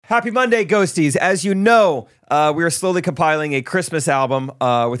Happy Monday, Ghosties. As you know, we are slowly compiling a Christmas album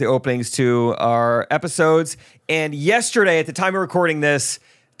with the openings to our episodes. And yesterday, at the time of recording this,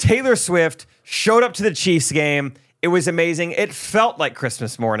 Taylor Swift showed up to the Chiefs game. It was amazing. It felt like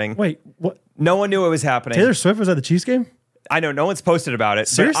Christmas morning. Wait, what? No one knew it was happening. Taylor Swift was at the Chiefs game? I know, no one's posted about it.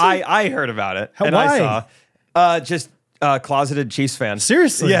 Seriously? But I heard about it. Why? I saw. Just closeted Chiefs fan.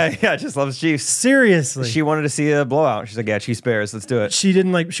 Seriously? Yeah, just loves Chiefs. Seriously? She wanted to see a blowout. She's like, yeah, Chiefs Bears, let's do it. She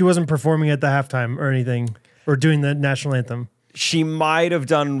wasn't performing at the halftime or anything, or doing the national anthem. She might have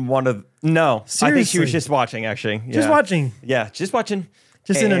done one of, no. Seriously? I think she was just watching, actually. Just watching. Yeah, just watching.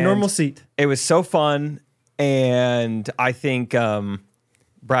 Just in a And normal seat. It was so fun. And I think,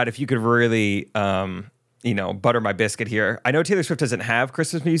 Brad, if you could really, butter my biscuit here. I know Taylor Swift doesn't have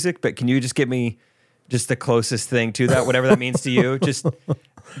Christmas music, but can you just give me just the closest thing to that, whatever that means to you? Just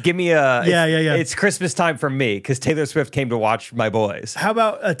give me a... Yeah. It's Christmas time for me, because Taylor Swift came to watch my boys. How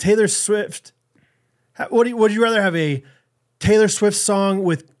about a Taylor Swift? Would you rather have a Taylor Swift song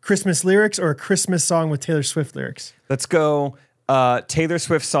with Christmas lyrics or a Christmas song with Taylor Swift lyrics? Let's go Taylor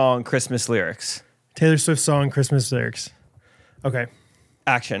Swift song, Christmas lyrics. Taylor Swift song, Christmas lyrics. Okay.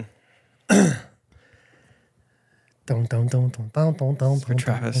 Action.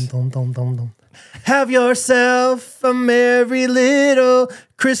 Travis. Have yourself a merry little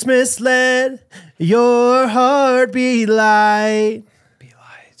Christmas, let your heart be light. Be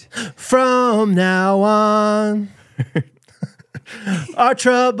light. From now on, our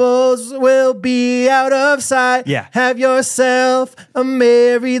troubles will be out of sight. Yeah. Have yourself a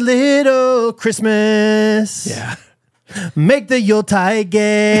merry little Christmas. Yeah. Make the Yuletide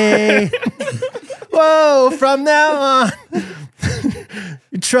gay. Whoa, from now on,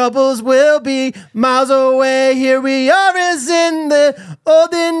 your troubles will be miles away. Here we are as in the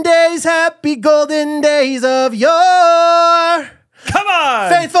olden days, happy golden days of yore. Come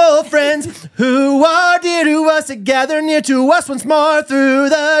on! Faithful friends who are dear to us, to gather near to us once more. Through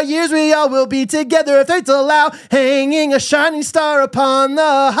the years we all will be together if fates allow, hanging a shining star upon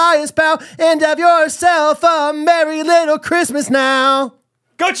the highest bough. And have yourself a merry little Christmas now.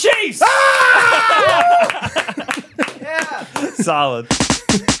 Go Chiefs! Yeah. Solid.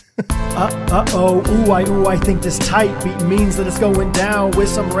 I think this tight beat means that it's going down with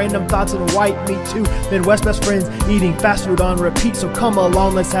some random thoughts and white meat too. Midwest best friends eating fast food on repeat. So come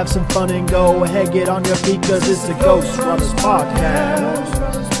along, let's have some fun and go ahead, get on your feet, cause it's the Ghost Runners Podcast.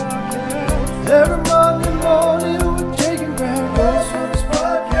 Every Monday morning we're taking back Ghost Runners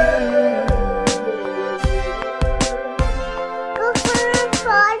Podcast.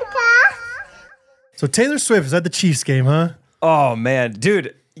 So Taylor Swift is at the Chiefs game, huh? Oh, man.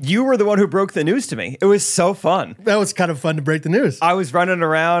 Dude, you were the one who broke the news to me. It was so fun. That was kind of fun to break the news. I was running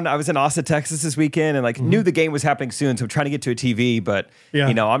around. I was in Austin, Texas this weekend, and knew the game was happening soon, so I'm trying to get to a TV. But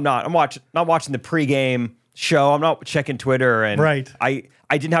I'm not watching the pregame show. I'm not checking Twitter, and right.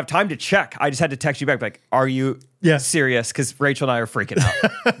 I didn't have time to check. I just had to text you back, like, are you serious? Because Rachel and I are freaking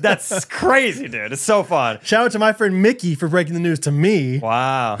out. That's crazy, dude. It's so fun. Shout out to my friend Mickey for breaking the news to me.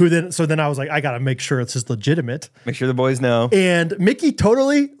 Wow. So then I was like, I got to make sure it's just legitimate. Make sure the boys know. And Mickey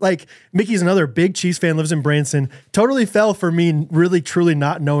Mickey's another big Chiefs fan, lives in Branson, totally fell for me really, truly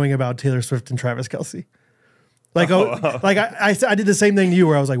not knowing about Taylor Swift and Travis Kelce. I did the same thing to you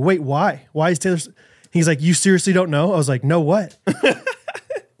where I was like, wait, why? Why is Taylor He's like, you seriously don't know? I was like, no, what?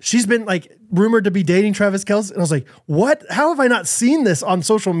 She's been rumored to be dating Travis Kelce. And I was like, what? How have I not seen this on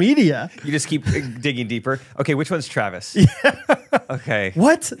social media? You just keep digging deeper. Okay, which one's Travis? Yeah. Okay.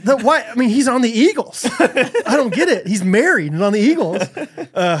 What? Why? I mean, he's on the Eagles. I don't get it. He's married and on the Eagles.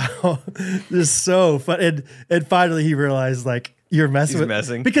 This is so fun. And finally he realized you're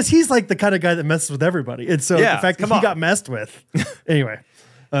messing. Because he's the kind of guy that messes with everybody. And so the fact that he got messed with. Anyway.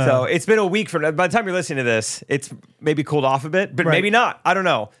 So it's been a week by the time you're listening to this, it's maybe cooled off a bit, but maybe not. I don't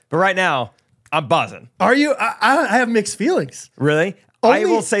know. But right now, I'm buzzing. Are you? I have mixed feelings. Really? I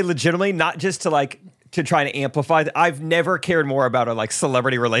will say legitimately, not just to try and amplify. I've never cared more about a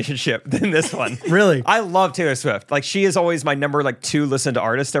celebrity relationship than this one. Really? I love Taylor Swift. She is always my number 2 listen to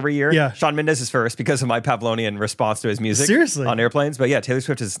artist every year. Yeah. Shawn Mendes is first because of my Pavlonian response to his music. Seriously? On airplanes. But yeah, Taylor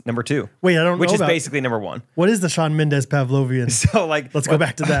Swift is number 2. Wait, I don't know. Which is basically number 1. What is the Shawn Mendes Pavlovian? So let's go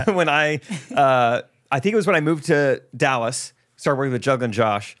back to that. When I think it was when I moved to Dallas, started working with Jugglin'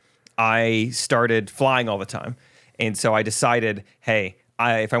 Josh, I started flying all the time. And so I decided, hey,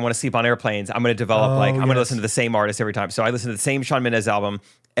 if I want to sleep on airplanes, I'm going to develop I'm going to listen to the same artist every time. So I listen to the same Shawn Mendes album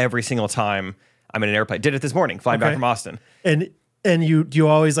every single time I'm in an airplane. Did it this morning, flying back from Austin. And do you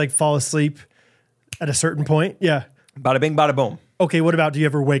always fall asleep at a certain point? Yeah. Bada bing, bada boom. Okay, what about, do you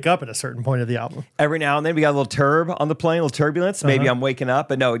ever wake up at a certain point of the album? Every now and then we got a little turb on the plane, a little turbulence. Maybe I'm waking up,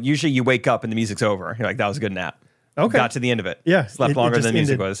 but no, usually you wake up and the music's over. You're like, that was a good nap. Okay. Got to the end of it. Yeah. Slept longer just than the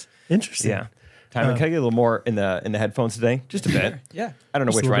music ended. was. Interesting. Yeah. Time, can I get a little more in the headphones today? Just a bit. Yeah. I don't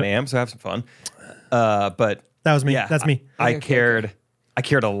know Just which a little one I bit. am, so have some fun. But That was me. yeah, That's me. I Okay, cared. I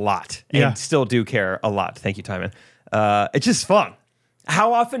cared a lot, and Yeah. still do care a lot. Thank you, Timon. It's just fun.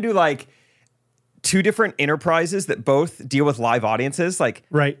 How often do like two different enterprises that both deal with live audiences like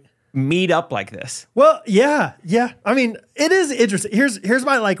Right. meet up like this? Well, yeah. I mean, it is interesting. Here's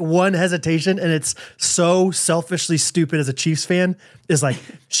my like one hesitation, and it's so selfishly stupid as a Chiefs fan, is like,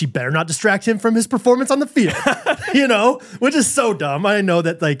 she better not distract him from his performance on the field. Which is so dumb. I know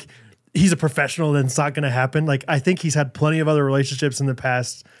that like he's a professional and it's not gonna happen. Like, I think he's had plenty of other relationships in the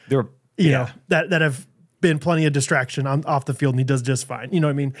past, They're you know, that have been plenty of distraction off the field, and he does just fine. You know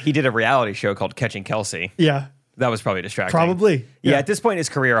what I mean? He did a reality show called Catching Kelsey. Yeah. That was probably distracting. Probably. Yeah. At this point in his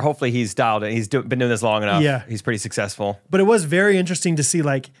career, hopefully he's dialed it. He's been doing this long enough. Yeah. He's pretty successful. But it was very interesting to see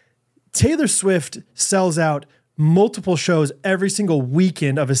like Taylor Swift sells out multiple shows every single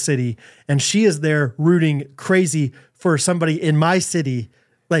weekend of a city, and she is there rooting crazy for somebody in my city,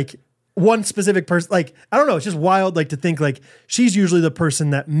 like one specific person. Like, I don't know, it's just wild like to think like she's usually the person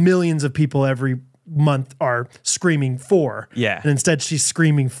that millions of people every month are screaming for. Yeah. And instead she's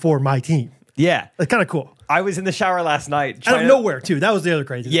screaming for my team. Yeah. It's kind of cool. I was in the shower last night. Out trying of to- nowhere too. That was the other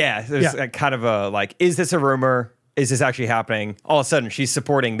crazy. Yeah, there's a kind of a like, is this a rumor? Is this actually happening? All of a sudden, she's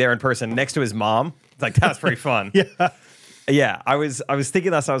supporting there in person next to his mom. Like, that's pretty fun. Yeah. I was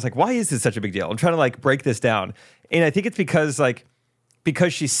thinking last night, I was like, why is this such a big deal? I'm trying to like break this down, and I think it's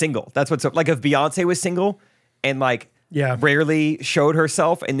because she's single. That's what's up. Like, if Beyonce was single and like rarely showed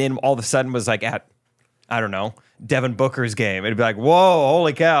herself, and then all of a sudden was like at, I don't know, Devin Booker's game, it'd be like, whoa,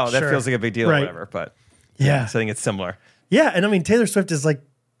 holy cow, that Sure. feels like a big deal or Right. whatever. But Yeah. so I think it's similar. Yeah, and I mean Taylor Swift is like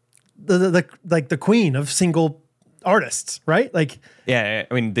the queen of single artists, right? Like, Yeah,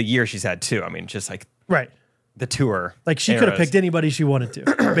 I mean, the year she's had too. I mean, just like right. the tour. Like she could have eras. picked anybody she wanted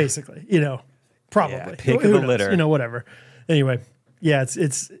to, basically. Probably. Yeah, pick of Who the knows? litter. Whatever. Anyway, yeah,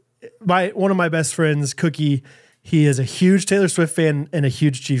 it's one of my best friends, Cookie. He is a huge Taylor Swift fan and a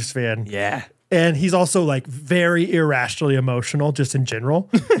huge Chiefs fan. Yeah. And he's also like very irrationally emotional just in general.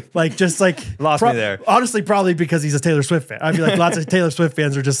 Lost me there. Honestly, probably because he's a Taylor Swift fan. I feel like lots of Taylor Swift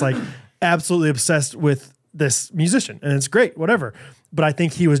fans are just like absolutely obsessed with this musician, and it's great, whatever. But I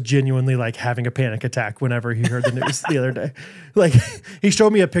think he was genuinely like having a panic attack whenever he heard the news the other day. Like, he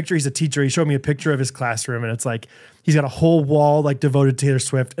showed me a picture. He's a teacher. He showed me a picture of his classroom, and it's like he's got a whole wall like devoted to Taylor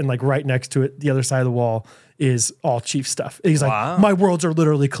Swift, and like right next to it, the other side of the wall is all Chief stuff. And he's Wow. like, my worlds are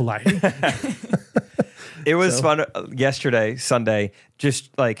literally colliding. It was fun yesterday, Sunday,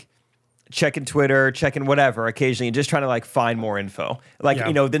 just like checking Twitter, checking whatever occasionally, and just trying to like find more info. Like,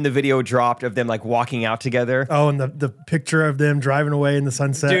 Yeah. then the video dropped of them like walking out together. Oh, and the picture of them driving away in the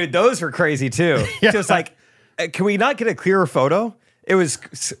sunset. Dude, those were crazy too. Yeah. Just like, can we not get a clearer photo? It was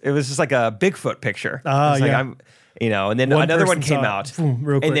just like a Bigfoot picture. Ah, It's like, yeah. And then One another one person came saw it. out, Boom,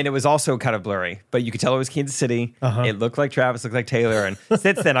 real quick. and then it was also kind of blurry, but you could tell it was Kansas City. It looked like Travis, looked like Taylor, and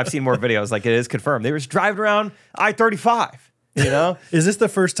since then I've seen more videos. Like, it is confirmed they were just driving around I-35. Is this the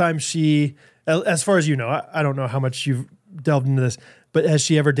first time she, as far as you know, I don't know how much you've delved into this, but has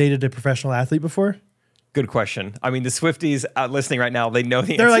she ever dated a professional athlete before? Good question. I mean, the Swifties listening right now, they know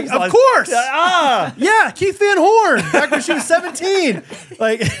the They're answers. like, of course. Ah, Yeah, Keith Van Horn, back when she was 17.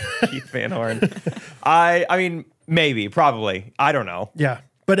 Like, Keith Van Horn. I mean, maybe, probably. I don't know. yeah.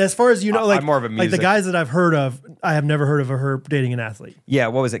 But as far as you know, like, I'm more of a like the music- guys that I've heard of, I have never heard of her dating an athlete. Yeah,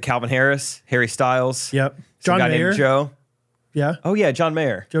 what was it? Calvin Harris, Harry Styles. Yep. Some John guy Mayer. named Joe. Yeah. Oh yeah, John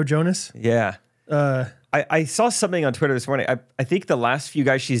Mayer. Joe Jonas. Yeah. I saw something on Twitter this morning. I think the last few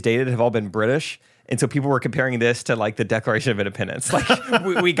guys she's dated have all been British. And so people were comparing this to like the Declaration of Independence. Like,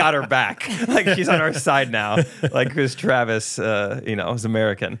 we got her back. Like, she's on our side now. Like, because Travis, is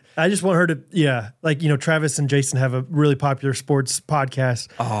American. I just want her to, Travis and Jason have a really popular sports podcast.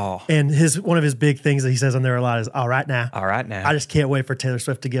 Oh. And one of his big things that he says on there a lot is, all right now. All right now. I just can't wait for Taylor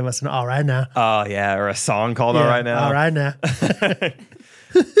Swift to give us an all right now. Oh, yeah. Or a song called All Yeah, Right Now. All right now.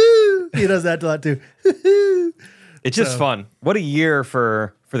 He does that a lot too. It's just fun. What a year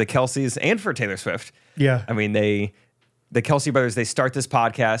for the Kelseys and for Taylor Swift. Yeah. I mean, the Kelsey brothers, they start this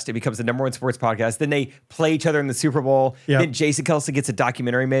podcast. It becomes the number one sports podcast. Then they play each other in the Super Bowl. Yeah. Then Jason Kelsey gets a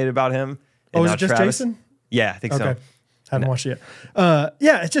documentary made about him. Oh, and is now it just Travis. Jason? Yeah, I think Okay. so. Haven't watched it yet.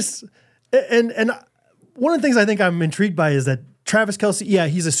 Yeah, it's just, and one of the things I think I'm intrigued by is that Travis Kelsey, yeah,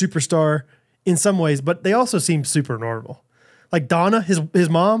 he's a superstar in some ways, but they also seem super normal. Like Donna, his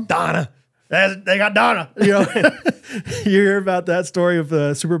mom. Donna. They got Donna. You hear about that story of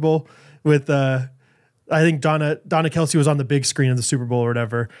the Super Bowl with I think Donna Kelsey was on the big screen of the Super Bowl or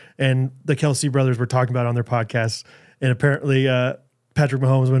whatever, and the Kelsey brothers were talking about it on their podcast, and apparently Patrick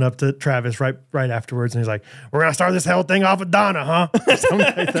Mahomes went up to Travis right afterwards, and he's like, "We're gonna start this whole thing off with Donna, huh?" Or something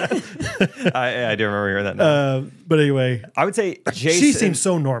like that. I do remember hearing that now. But anyway, I would say Jason. She seems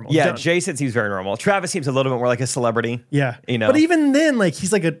so normal. Yeah, Jason seems very normal. Travis seems a little bit more like a celebrity. Yeah, But even then, like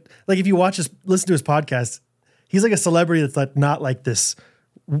he's like if you listen to his podcast, he's like a celebrity that's like not like this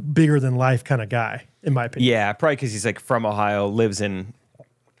bigger than life kind of guy, in my opinion. Yeah, probably because he's like from Ohio, lives in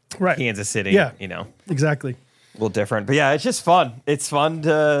Kansas City. Yeah, exactly. A little different, but yeah, it's just fun. It's fun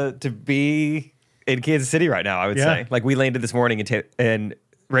to be in Kansas City right now. I would say, like, we landed this morning and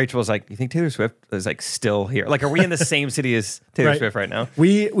Rachel was like, "You think Taylor Swift is like still here? Like, are we in the same city as Taylor Swift right now?"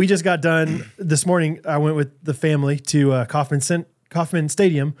 We just got done this morning. I went with the family to Kauffman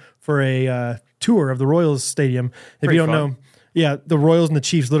Stadium for a tour of the Royals Stadium. If you don't know, the Royals and the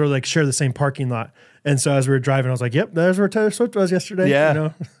Chiefs literally like share the same parking lot. And so as we were driving, I was like, "Yep, there's where Taylor Swift was yesterday." Yeah.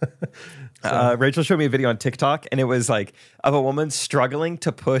 Rachel showed me a video on TikTok, and it was like of a woman struggling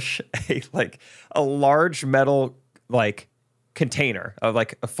to push a large metal container of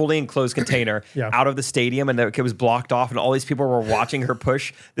like a fully enclosed container out of the stadium, and it was blocked off, and all these people were watching her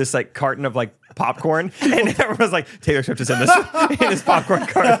push this like carton of like popcorn, and everyone was like, "Taylor Swift is in this popcorn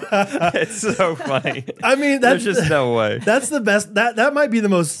cart." It's so funny. I mean, there's just no way. That's the best. That might be the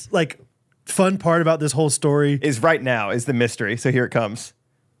most like fun part about this whole story. Is right now is the mystery. So here it comes.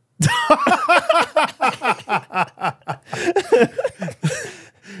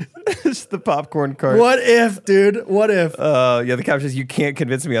 It's the popcorn cart. What if, dude? What if? The caption is, "You can't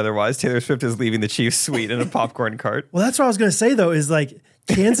convince me otherwise. Taylor Swift is leaving the Chiefs suite in a popcorn cart." Well, that's what I was going to say, though, is like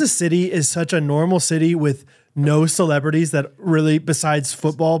Kansas City is such a normal city with no celebrities that really, besides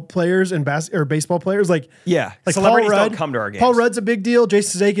football players and baseball players, like celebrities don't come to our games. Paul Rudd's a big deal.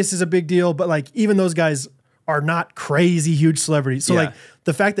 Jason Sudeikis is a big deal, but like even those guys are not crazy huge celebrities. So like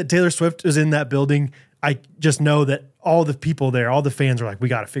the fact that Taylor Swift is in that building, I just know that all the people there, all the fans are like, we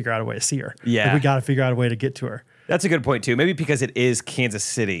got to figure out a way to see her. Yeah. Like, we got to figure out a way to get to her. That's a good point too. Maybe because it is Kansas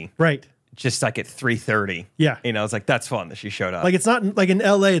City. Right. Just like at 3:30. Yeah. It's like, that's fun that she showed up. Like it's not like in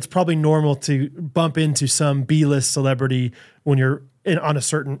LA, it's probably normal to bump into some B-list celebrity when you're in a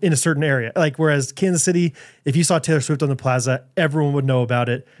certain area. Like whereas Kansas City, if you saw Taylor Swift on the plaza, everyone would know about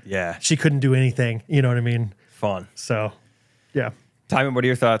it. Yeah. She couldn't do anything. You know what I mean? Fun. So, yeah. Timon, what are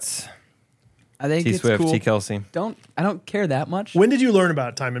your thoughts? I think T it's Swift, cool. T Kelsey. I don't care that much. When did you learn about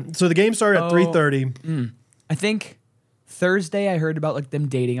it, Timon? So the game started at 3:30. I think Thursday I heard about like them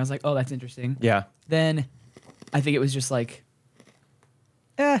dating. I was like, oh, that's interesting. Yeah. Then I think it was just like,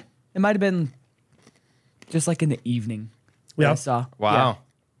 it might have been just like in the evening. that I saw. Wow.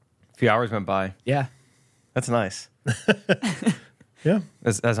 A few hours went by. Yeah. That's nice. Yeah.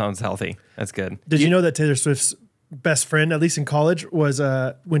 That sounds healthy. That's good. Did you know that Taylor Swift's best friend, at least in college,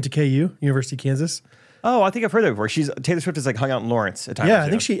 went to KU, University of Kansas? Oh, I think I've heard that before. Taylor Swift is like hung out in Lawrence at times. Yeah, I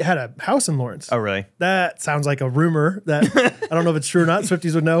think she had a house in Lawrence. Oh, really? That sounds like a rumor that I don't know if it's true or not.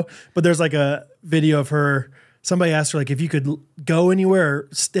 Swifties would know. But there's like a video of her. Somebody asked her like, if you could go anywhere,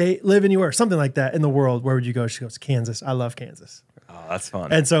 live anywhere, something like that in the world, where would you go? She goes, Kansas. I love Kansas. Oh, that's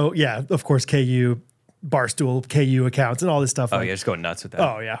fun. And so, yeah, of course, KU, Barstool, KU accounts and all this stuff. Oh, yeah, just going nuts with that.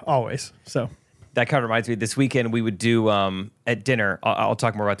 Oh, yeah, always. So that kind of reminds me, this weekend we would do at dinner, I'll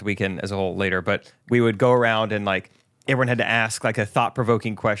talk more about the weekend as a whole later, but we would go around and like everyone had to ask like a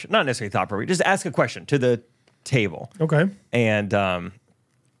thought-provoking question. Not necessarily thought-provoking, just ask a question to the table. Okay. And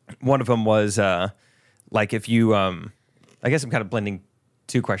one of them was like if you, I guess I'm kind of blending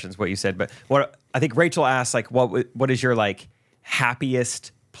two questions, what you said, but what I think Rachel asked, like, what is your like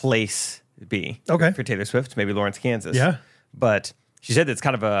happiest place be for Taylor Swift? Maybe Lawrence, Kansas. Yeah. But she said that's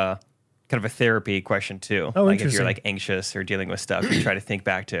kind of a therapy question too. Oh, like if interesting. you're like anxious or dealing with stuff, you try to think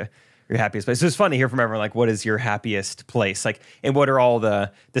back to your happiest place. So it's fun to hear from everyone, like, what is your happiest place? Like, and what are all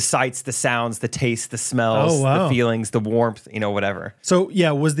the sights, the sounds, the tastes, the smells, the feelings, the warmth, whatever. So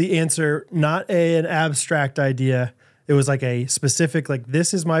yeah, was the answer not an abstract idea? It was like a specific, like,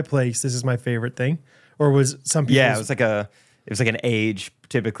 this is my place, this is my favorite thing? Or was some people? Yeah, it was like an age.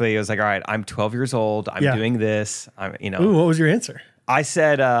 Typically, it was like, all right, I'm 12 years old. I'm doing this. Ooh, what was your answer? I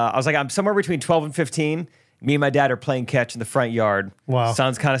said, I was like, I'm somewhere between 12 and 15. Me and my dad are playing catch in the front yard. Wow.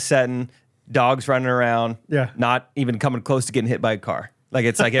 Sun's kind of setting. Dogs running around. Yeah. Not even coming close to getting hit by a car. Like,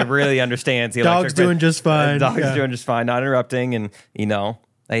 it's like it really understands the Dog's doing just fine. Dog's doing just fine, not interrupting. And,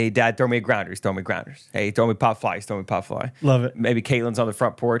 hey, Dad, throw me a grounder. He's throwing me grounders. Hey, throw me pop fly. He's throwing me pop fly. Love it. Maybe Caitlin's on the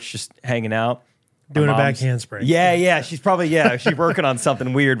front porch just hanging out. Doing a back mom's- handspring. Yeah. She's working on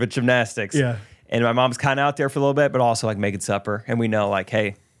something weird with gymnastics. Yeah. And my mom's kind of out there for a little bit, but also like making supper. And we know like,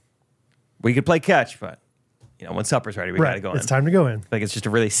 hey, we could play catch, but when supper's ready, we got to Right. go in. It's time to go in. Like it's just a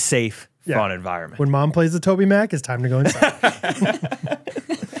really safe, Yeah. fun environment. When mom plays the Toby Mac, it's time to go inside.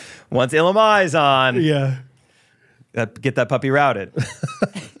 Once Illamai's on, Yeah. get that puppy routed.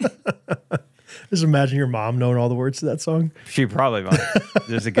 Just imagine your mom knowing all the words to that song. She probably might.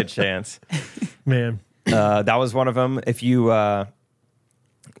 There's a good chance. Man. That was one of them. If you,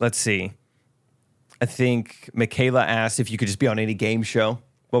 let's see. I think Michaela asked if you could just be on any game show.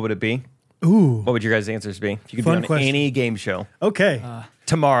 What would it be? Ooh. What would your guys' answers be? If you could Fun be on question. any game show Okay.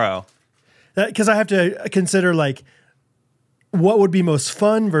 tomorrow. Because I have to consider like what would be most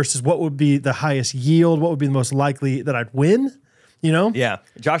fun versus what would be the highest yield, what would be the most likely that I'd win, Yeah.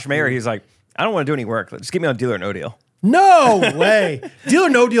 Josh Mayer, he's like, I don't want to do any work. Just get me on Deal or No Deal. No way. Deal or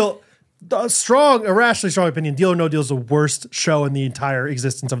No Deal, irrationally strong opinion, Deal or No Deal is the worst show in the entire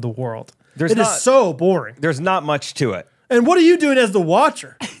existence of the world. It is not- so boring. There's not much to it. And what are you doing as the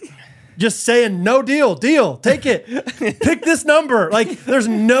watcher? Just saying no deal, take it, pick this number. Like there's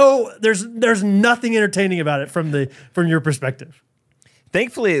nothing entertaining about it from your perspective.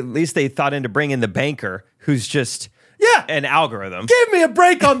 Thankfully, at least they thought in to bring in the banker, who's just Yeah, an algorithm. give me a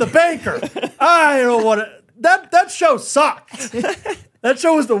break on the banker. I don't want to. That show sucked. That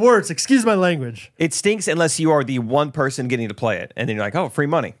show was the worst. Excuse my language. It stinks unless you are the one person getting to play it, and then you're like, oh, free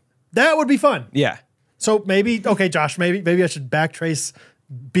money. That would be fun. Yeah. So maybe, okay, Josh, maybe I should backtrace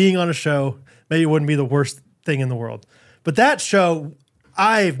being on a show. Maybe it wouldn't be the worst thing in the world. But that show,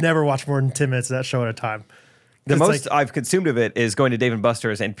 I've never watched more than 10 minutes of that show at a time. The It's most like, I've consumed of it is going to Dave &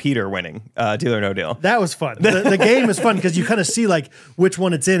 Buster's and Peter winning Deal or No Deal. that was fun. The game is fun because you kind of see like which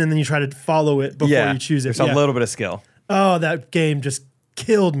one it's in and then you try to follow it before you choose it. There's Yeah. a little bit of skill. Oh, that game just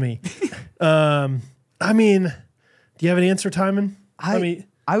killed me. I mean, do you have an answer, Timon?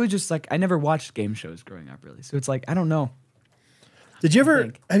 I was just like, I never watched game shows growing up, really. So it's like, I don't know. Did you ever,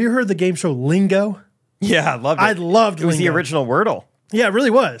 think. have you heard the game show Lingo? Yeah, I loved it. I loved it. Was the Lingo. original Wordle. Yeah, it really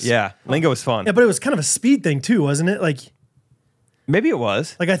was. Yeah, Lingo was fun. Yeah, but it was kind of a speed thing too, wasn't it? Maybe it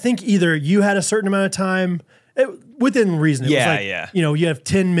was. Like I think either you had a certain amount of time within reason. It was Yeah, like, yeah. You have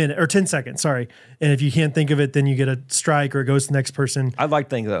 10 minutes or 10 seconds, sorry. And if you can't think of it, then you get a strike or it goes to the next person. I liked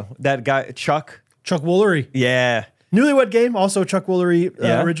things though. That guy, Chuck. Chuck Woolery. Yeah. Newlywed Game, also Chuck Woolery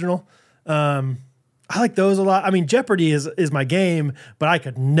Yeah. original. I like those a lot. I mean, Jeopardy is my game, but I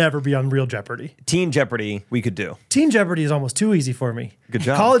could never be on real Jeopardy. Teen Jeopardy, we could do. Teen Jeopardy is almost too easy for me. Good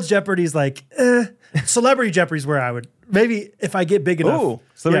job. College Jeopardy is like, Celebrity Jeopardy is where I would, maybe if I get big enough. Ooh,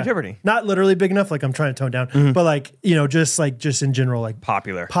 Celebrity Jeopardy. Not literally big enough, like I'm trying to tone down, but like, just in general, like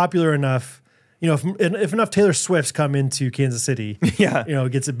Popular. popular enough. If enough Taylor Swifts come into Kansas City, Yeah.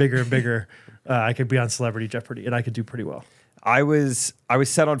 it gets it bigger and bigger. I could be on Celebrity Jeopardy and I could do pretty well. I was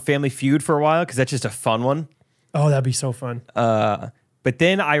set on Family Feud for a while because that's just a fun one. Oh, that'd be so fun. But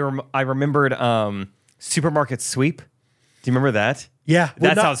then I remembered Supermarket Sweep. Do you remember that? Yeah,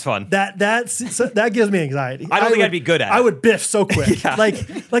 That sounds fun. That gives me anxiety. I don't think I'd be good at it. I would biff so quick. Yeah.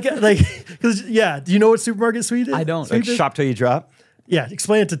 Because Do you know what Supermarket Sweep is? I don't. Like Sweep is? shop till you drop. Yeah,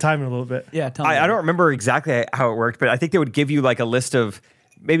 explain it to Timon a little bit. Yeah, tell me. I don't remember exactly how it worked, but I think they would give you like a list of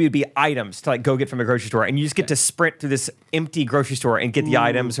maybe it'd be items to like go get from the grocery store, and you just get to sprint through this empty grocery store and get the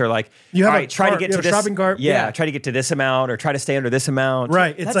items, or like You have all a right, try to cart, get you to have a this shopping cart. Yeah, Yeah. try to get to this amount, or try to stay under this amount.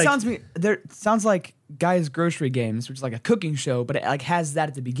 Right. It's That like sounds like Guy's Grocery Games, which is like a cooking show, but it like has that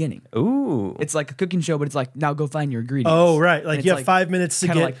at the beginning. Ooh. It's like a cooking show, but it's like, now go find your ingredients. oh right, like And you it's have 5 minutes to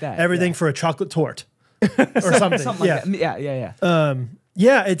kinda get like that, everything yeah. for a chocolate torte or something. Something yeah. like that. Yeah.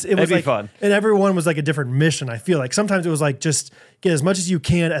 Yeah, it was be like fun. and everyone was like a different mission. I feel like sometimes it was like just get as much as you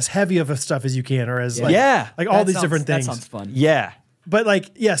can, as heavy of a stuff as you can, or as like, Yeah. like all That these sounds- different things. That sounds fun. Yeah. But like,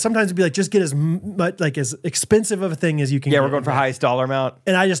 yeah, sometimes it'd be like just get as much like as expensive of a thing as you can. Yeah, get. we're going for highest dollar amount.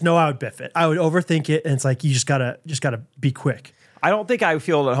 And I just know I would biff it. I would overthink it, and it's like you just gotta be quick. I don't think I would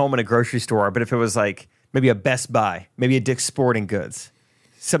feel at home in a grocery store, but if it was like maybe a Best Buy, maybe a Dick's Sporting Goods,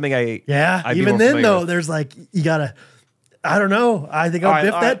 something Yeah, I'd be even more then familiar though, with. there's like you gotta. I don't know. I think I'll All right,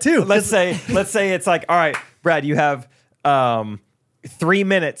 biff all that right. too. Let's say it's like, all right, Brad, you have 3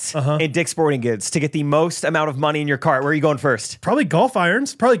 minutes in Dick's Sporting Goods to get the most amount of money in your cart. Where are you going first? Probably golf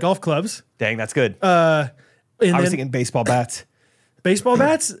irons, probably golf clubs. Dang, that's good. And I was then thinking baseball bats. baseball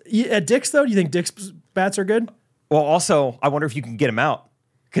bats at Dick's though. Do you think Dick's bats are good? Well, also, I wonder if you can get them out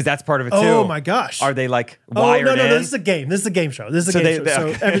because that's part of it too. Oh my gosh. Are they like Oh wired no, in? this is a game. This is a game show. This is a So game they- show.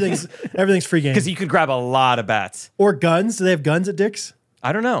 okay. So everything's free game. Because you could grab a lot of bats. Or guns. Do they have guns at Dick's?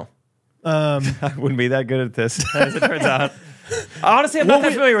 I don't know. I wouldn't be that good at this, as it turns out. Honestly, I'm not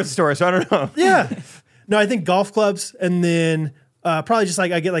that familiar with the store, so I don't know. Yeah. No, I think golf clubs, and then probably just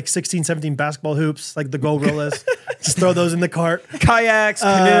like I get like 16, 17 basketball hoops, like the Gorillas. Just throw those in the cart. Kayaks,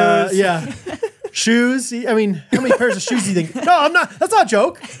 canoes. Yeah. Shoes. I mean, how many pairs of shoes do you think? No, I'm not. That's not a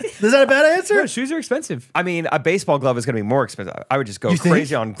joke. Is that a bad answer? No, shoes are expensive. I mean, a baseball glove is going to be more expensive. I would just go You think?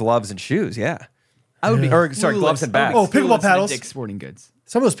 crazy on gloves and shoes. Yeah. I would be. Or, sorry, gloves and bats. Oh, pickleball paddles. Dick's Sporting Goods.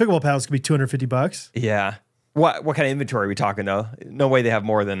 Some of those pickleball paddles could be $250. Yeah. What kind of inventory are we talking though? No way they have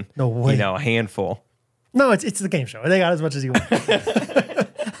more than No way. a handful. No, it's the game show. They got as much as you want.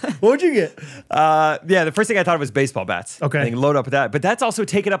 What would you get? Yeah, the first thing I thought of was baseball bats. Okay. I think load up with that, but that's also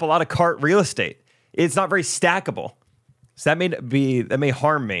taking up a lot of cart real estate. It's not very stackable, so that may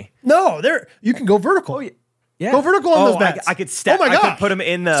harm me. No, you can go vertical. Yeah. Go vertical on those bats. I could stack. Oh my I god, could put them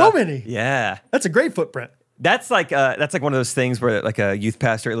in the so many. Yeah. That's a great footprint. That's like one of those things where like a youth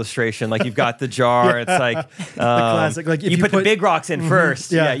pastor illustration, like you've got the jar. It's like Classic. Like if you put the big rocks in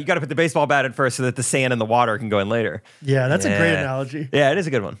first. yeah. Yeah, you got to put the baseball bat in first so that the sand and the water can go in later. Yeah, that's a great Yeah. analogy. Yeah, it is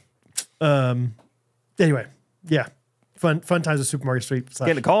a good one. Anyway, yeah, fun times with Supermarket Street.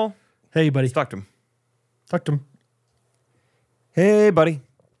 Getting a call. Hey, buddy. Talk to him. Talk to him. Hey, buddy.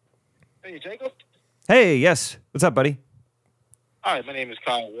 Hey, Jacob. Hey, yes. What's up, buddy? Hi, my name is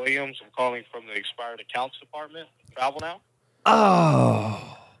Kyle Williams. I'm calling from the expired accounts department. Travel now?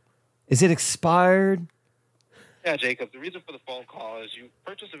 Oh, is it expired? Yeah, Jacob. The reason for the phone call is you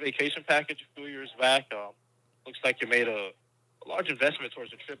purchased a vacation package a few years back. Looks like you made a large investment towards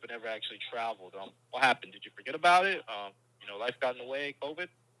the trip and never actually traveled. What happened? Did you forget about it? Life got in the way, COVID?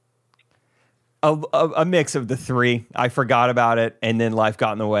 A mix of the three. I forgot about it, and then life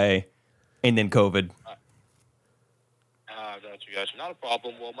got in the way, and then COVID. Got you. Not a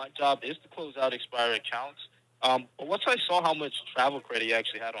problem. Well, my job is to close out expired accounts. But once I saw how much travel credit you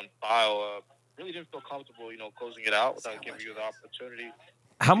actually had on file, really didn't feel comfortable, closing it out without giving you the opportunity.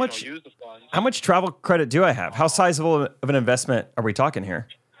 How much? Use the funds. How much travel credit do I have? How sizable of an investment are we talking here?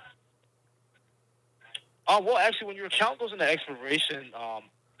 Well, actually, when your account goes into expiration,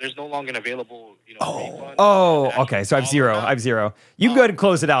 there's no longer an available, refund. Oh, okay. So I have zero. You can go ahead and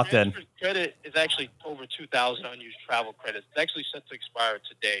close it out then. Transfer credit is actually over 2,000 unused travel credits. It's actually set to expire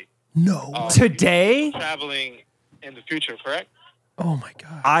today. No. Today? Traveling in the future, correct? Oh my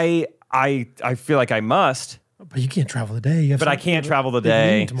god. I feel like I must, But you can't travel today. You have but I something can't to- travel big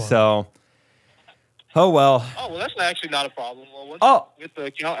today. meeting tomorrow. So, oh well. Oh, well, that's actually not a problem. Well, with the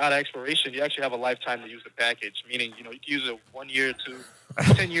account out of expiration, you actually have a lifetime to use the package, meaning, you can use it 1 year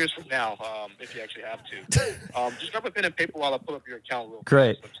to 10 years from now, if you actually have to. Just grab a pen and paper while I pull up your account real quick.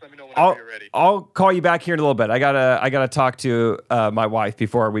 Great. So just let me know whenever you're ready. I'll call you back here in a little bit. I gotta talk to my wife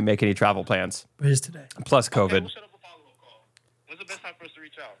before we make any travel plans. But it is today. Plus Okay, COVID. we'll set up a follow-up call. When's the best time for us to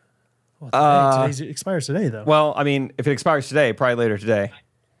reach out? Well, it expires today, though. Well, I mean, if it expires today, probably later today.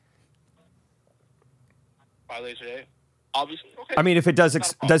 By later today? Obviously. Okay. I mean, if it does, Not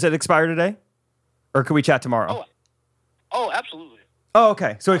a problem. does it expire today, or can we chat tomorrow? Oh, absolutely. Oh,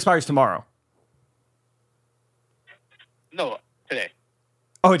 okay. So it expires tomorrow. No, today.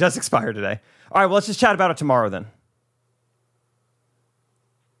 Oh, it does expire today. All right. Well, let's just chat about it tomorrow then.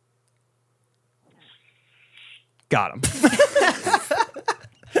 Got him.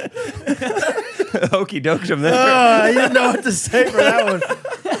 Okie doke him there. I didn't know what to say for that one.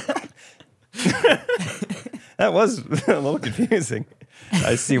 That was a little confusing.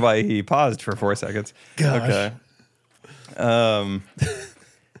 I see why he paused for 4 seconds. Gosh. Okay.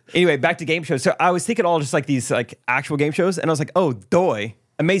 Anyway, back to game shows. So I was thinking all just like these like actual game shows, and I was like, oh, Doi,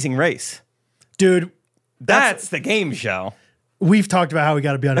 Amazing Race. Dude, That's the game show. we've talked about how we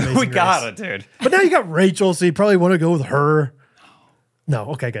got to be on Amazing We Race. got it, dude. But now you got Rachel, so you probably want to go with her.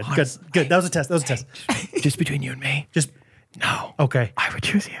 No, okay, good. Good. That was a test. Just between you and me. Just No. okay. I would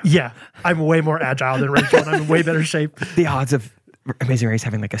choose you. Yeah, I'm way more agile than Rachel, and I'm in way better shape. The odds of Amazing Race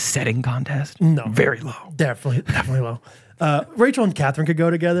having like a setting contest? No, Very low. Definitely low. Rachel and Catherine could go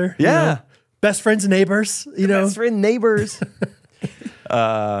together. you Yeah. know? Best friends and neighbors. Best friend neighbors.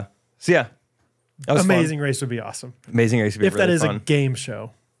 So yeah. That was Amazing fun. Race would be awesome. Amazing Race would be If really that is fun. a game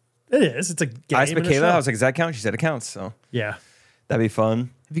show. It is. It's a game. I asked and a Michaela, show. I was like, does that count? She said it counts, so yeah. that'd be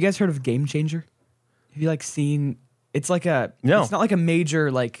fun. Have you guys heard of Game Changer? Have you like seen? It's like a. No. It's not like a major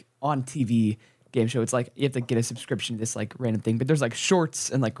like on TV game show. It's like you have to get a subscription to this like random thing, but there's like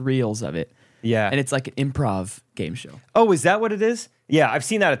shorts and like reels of it, Yeah. and it's like an improv game show. Oh, is that what it is? Yeah, I've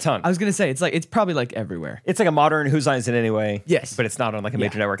seen that a ton. I was gonna say it's probably like everywhere. It's like a modern Whose Lines It Anyway. Yes. But it's not on like a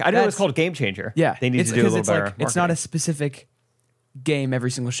major Yeah. network. I know it's That's- called Game Changer. Yeah, They need it's to do a little it's better. like it's not a marketing. specific game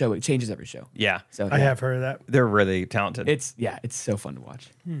every single show. It changes every show. Yeah. So I yeah. have heard of that. They're really talented. It's so fun to watch.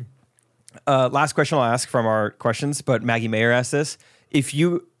 Last question I'll ask from our questions, but Maggie Mayer asked this. If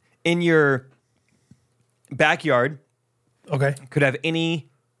you, in your backyard, Okay. could have any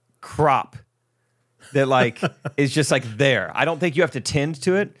crop that like is just like there, I don't think you have to tend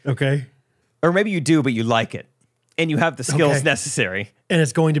to it. Okay. Or maybe you do, but you like it. And you have the skills Okay. necessary. And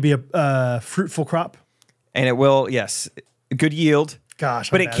it's going to be a fruitful crop. And it will, yes, good yield. Gosh.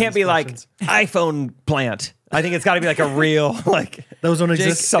 But I'm it bad can't at be these like questions. iPhone plant. I think it's got to be like a real, like, Those don't Jake,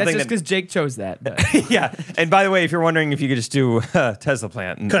 exist. something that's just that- because Jake chose that. but- yeah. And by the way, if you're wondering if you could just do Tesla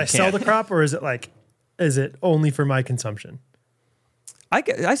plant. Could I sell the crop, or is it only for my consumption?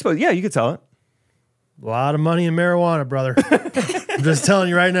 I suppose, yeah, you could sell it. A lot of money in marijuana, brother. I'm just telling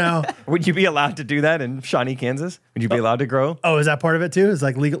you right now. Would you be allowed to do that in Shawnee, Kansas? Would you be allowed to grow? Oh, is that part of it too? Is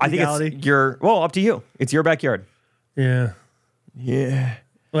like I think legality? it's up to you. It's your backyard. Yeah. Yeah.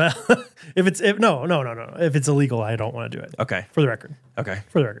 Well, if no. If it's illegal, I don't want to do it. Okay. For the record. Okay.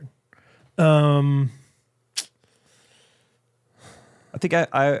 For the record. I think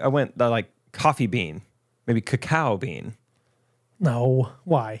I went like coffee bean, maybe cacao bean. No.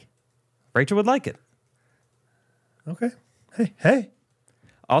 Why? Rachel would like it. Okay. Hey.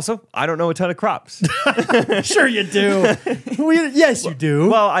 Also, I don't know a ton of crops. Sure you do. Yes, you do.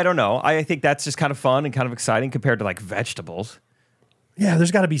 Well, I don't know. I think that's just kind of fun and kind of exciting compared to like vegetables. Yeah,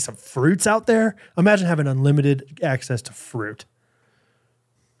 there's got to be some fruits out there. Imagine having unlimited access to fruit.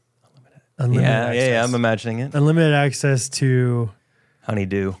 Unlimited access. I'm imagining it. Unlimited access to,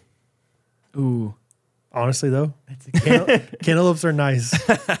 Honeydew. Ooh. honestly though, cantaloupes are nice.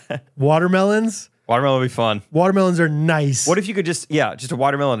 Watermelons Watermelon would be fun. are nice. What if you could just a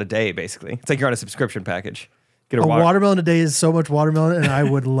watermelon a day, basically? It's like you're on a subscription package. Get a watermelon a day is so much watermelon, and I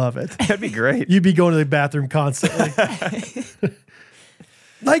would love it. That'd be great. You'd be going to the bathroom constantly.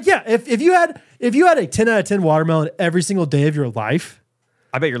 Like, yeah, if you had a 10 out of 10 watermelon every single day of your life,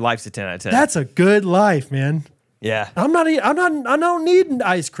 I bet your life's a 10 out of 10. that's a good life, man. yeah. I don't need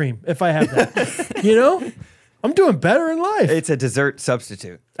ice cream if I have that. You know? I'm doing better in life. It's a dessert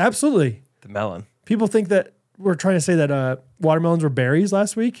substitute, Absolutely. the melon. People think that we're trying to say that watermelons were berries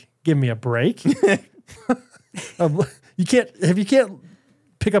last week. Give me a break. You can't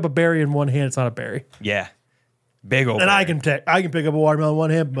pick up a berry in one hand, it's not a berry. Yeah. Big old And I berry. can pick up a watermelon in one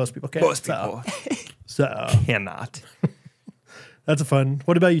hand, but most people can't. Most people So cannot. that's a fun.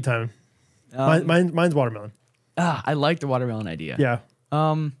 What about you, Timon? Mine's watermelon. I like the watermelon idea. Yeah.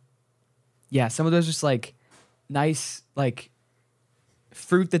 Yeah, some of those just like nice like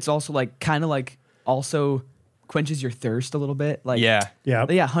fruit that's also like kind of like also quenches your thirst a little bit. Like Yeah.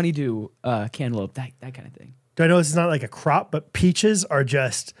 Yeah. honeydew, cantaloupe, that kind of thing. I know this is not like a crop, but peaches are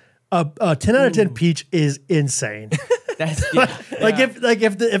just a 10 out of 10 peach is insane. That's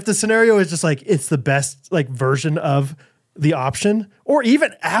If the scenario is just like it's the best like version of the option, or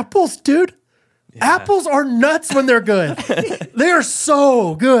even apples, dude. Apples are nuts when they're good. They are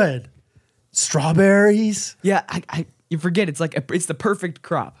so good. Strawberries. yeah. You forget it's like it's the perfect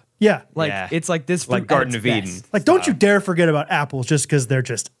crop. Yeah. Like Yeah. it's like this Like fruit at Garden its of Eden. best. Like, don't you dare forget about apples just because they're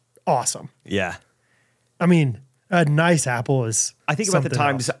just awesome. Yeah. I mean, a nice apple is. I think about the something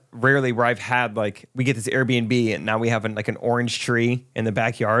times else. rarely where I've had like we get this Airbnb and now we have like an orange tree in the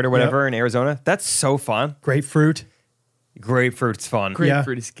backyard or whatever in Arizona. That's so fun. Grapefruit. Grapefruit's fun.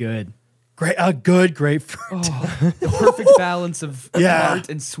 Grapefruit is good. A good grapefruit. The perfect balance of Yeah. tart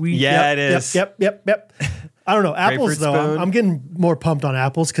and sweet. Yeah, it is. Yep. I don't know. Apples, Grapefruit though, spoon. I'm getting more pumped on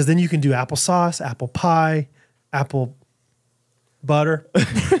apples because then you can do applesauce, apple pie, apple butter,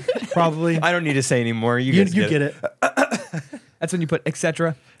 probably. I don't need to say anymore. You You guys get it. That's when you put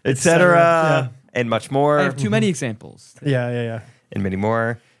etc. etc. Yeah. And much more. I have too many examples. Yeah. And many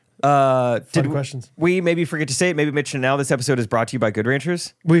more. Did questions. we maybe forget to say it? Maybe mention now this episode is brought to you by Good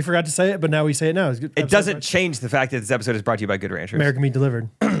Ranchers. We forgot to say it, but now we say it now. It's good. It doesn't change the fact that this episode is brought to you by Good Ranchers, American Meat Delivered.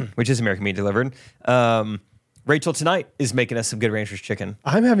 which is American Meat Delivered. Rachel tonight is making us some Good Ranchers chicken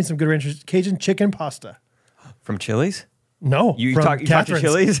I'm having some Good Ranchers Cajun chicken pasta. from Chili's. No, You from talked to Catherine's.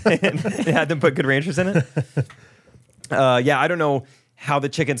 Chili's and had them put Good Ranchers in it. Yeah, I don't know how the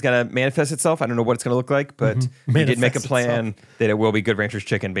chicken's going to manifest itself. I don't know what it's going to look like, but we did make a Manifest plan that it will be Good Ranchers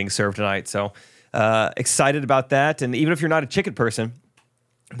chicken being served tonight. So excited about that. And even if you're not a chicken person,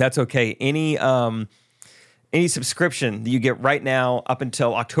 that's okay. Any subscription that you get right now up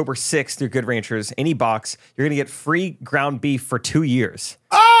until October 6th through Good Ranchers, any box, you're going to get free ground beef for 2 years.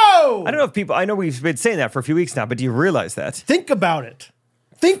 Oh! I don't know if people, I know we've been saying that for a few weeks now, but do you realize that? Think about it.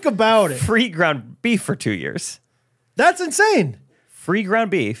 Think about it. Free ground beef for 2 years. That's insane. Free ground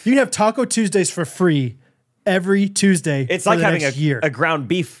beef. You can have Taco Tuesdays for free every Tuesday. It's for like the having next a, year. a ground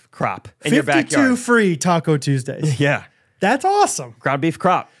beef crop in your 52 backyard. free Taco Tuesdays. Yeah. That's awesome. Ground beef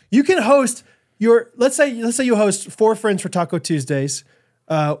crop. You can host let's say you host 4 friends for Taco Tuesdays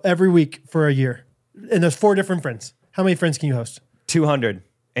every week for a year, and there's 4 different friends. How many friends can you host? 200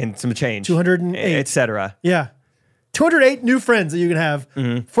 and some change. 208. etc. Yeah. 208 new friends that you can have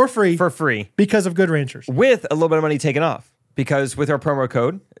for free. For free. Because of Good Ranchers. With a little bit of money taken off. Because with our promo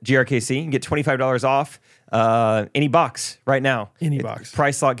code, GRKC, you can get $25 off any box right now. Any box.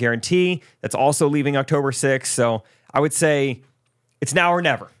 Price lock guarantee. That's also leaving October 6th. So I would say it's now or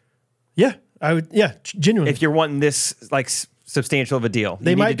never. Yeah. Genuinely. If you're wanting this like substantial of a deal.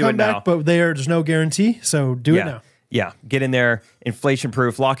 They might come back, but there's no guarantee. So do it now. Yeah. Get in there. Inflation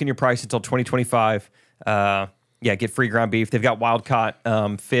proof. Lock in your price until 2025. Get free ground beef. They've got wild caught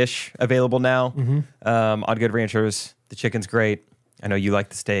fish available now on Good Ranchers. The chicken's great. I know you like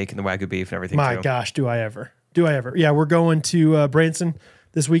the steak and the Wagyu beef and everything. My gosh, do I ever. Yeah, we're going to Branson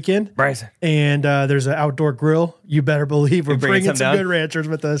this weekend. Branson. And there's an outdoor grill. You better believe we're bringing some Good Ranchers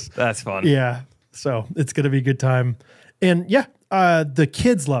with us. That's fun. Yeah. So it's going to be a good time. And the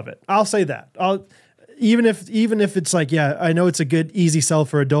kids love it. I'll say that. Even if it's like, I know it's a good, easy sell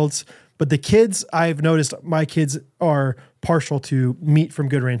for adults, but the kids, I've noticed my kids are partial to meat from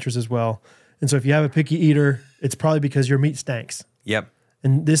Good Ranchers as well. And so if you have a picky eater, it's probably because your meat stanks. Yep.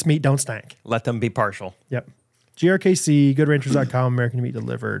 And this meat don't stank. Let them be partial. Yep. GRKC, GoodRanchers.com, American Meat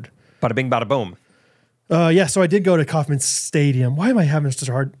Delivered. Bada bing, bada boom. So I did go to Kauffman Stadium. Why am I having such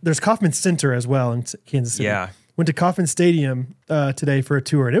a hard? There's Kauffman Center as well in Kansas City. Yeah. Went to Kauffman Stadium today for a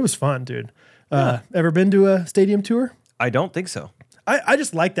tour, and it was fun, dude. Ever been to a stadium tour? I don't think so. I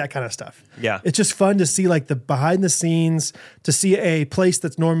just like that kind of stuff. Yeah. It's just fun to see like the behind the scenes, to see a place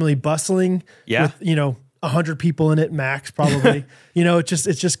that's normally bustling with, 100 people in it max probably.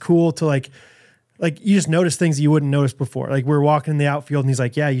 It's just cool to like you just notice things you wouldn't notice before. Like we're walking in the outfield and he's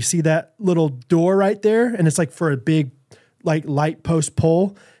like, yeah, you see that little door right there? And it's like for a big like light post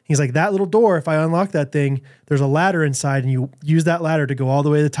pole. He's like, that little door, if I unlock that thing, there's a ladder inside and you use that ladder to go all the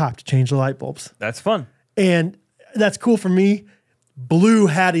way to the top to change the light bulbs. That's fun. And that's cool for me. Blew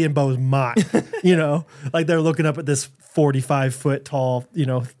Hattie and Bo's mind, like they're looking up at this 45-foot tall,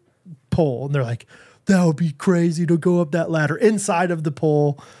 pole. And they're like, that would be crazy to go up that ladder inside of the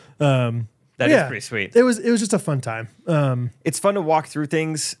pole. That is pretty sweet. It was just a fun time. It's fun to walk through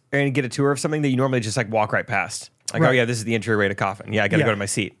things and get a tour of something that you normally just like walk right past. Like, Right. this is the entryway to Coffin. Yeah, I got to go to my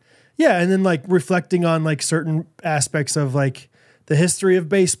seat. Yeah. And then like reflecting on like certain aspects of like the history of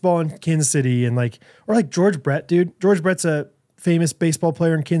baseball in Kansas City and or like George Brett, dude. George Brett's a famous baseball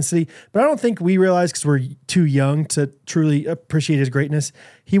player in Kansas City, but I don't think we realize because we're too young to truly appreciate his greatness.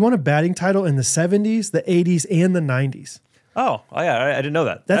 He won a batting title in the 70s, the 80s, and the 90s. Oh yeah, I didn't know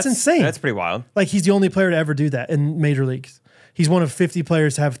that. That's insane. That's pretty wild. Like he's the only player to ever do that in major leagues. He's one of 50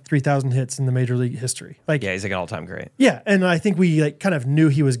 players to have 3,000 hits in the major league history. Like, Yeah, he's like an all-time great. yeah, and I think we like kind of knew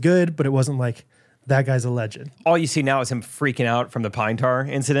he was good, but it wasn't like that guy's a legend. All you see now is him freaking out from the pine tar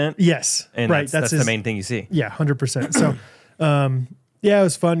incident. Yes, And right. that's the main thing you see. Yeah, 100%. So, it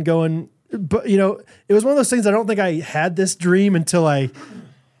was fun going, but it was one of those things. I don't think I had this dream until I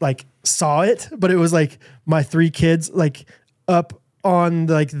like saw it, but it was like my 3 kids like up on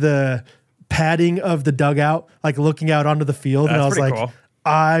like the padding of the dugout, like looking out onto the field. That's and I was pretty like, cool.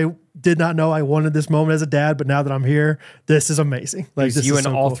 I did not know I wanted this moment as a dad, but now that I'm here, this is amazing. Like this You is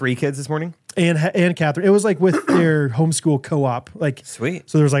and so all cool. 3 kids this morning? And Catherine. It was like with their homeschool co-op. Like Sweet.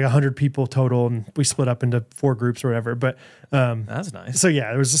 So there was like 100 people total, and we split up into 4 groups or whatever. But That's nice. so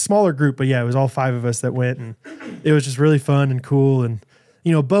yeah, it was a smaller group, but yeah, it was all 5 of us that went, and it was just really fun and cool. And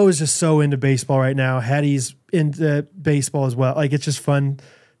Bo is just so into baseball right now. Hattie's into baseball as well. Like it's just fun.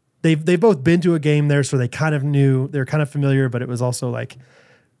 They've both been to a game there, so they kind of knew, they're kind of familiar. But it was also like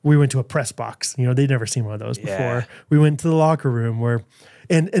we went to a press box. They'd never seen one of those before. Yeah. We went to the locker room where,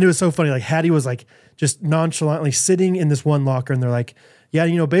 and it was so funny. Like Hattie was like just nonchalantly sitting in this one locker, and they're like,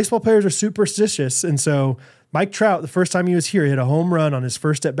 yeah, baseball players are superstitious, and so Mike Trout, the first time he was here, he hit a home run on his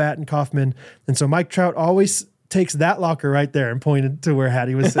first at bat in Kauffman, and so Mike Trout always takes that locker right there and pointed to where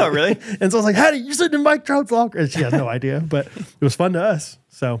Hattie was sitting. Oh, really? And so I was like, Hattie, you're sitting in Mike Trout's locker. And she has no idea, but it was fun to us.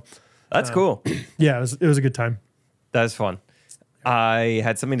 So That's cool. yeah, it was a good time. That was fun. I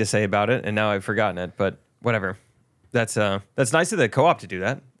had something to say about it, and now I've forgotten it. But whatever. That's nice of the co-op to do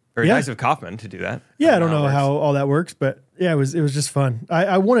that. Very Yeah. nice of Kauffman to do that. Yeah, I don't how it know works. how all that works, but yeah, it was just fun.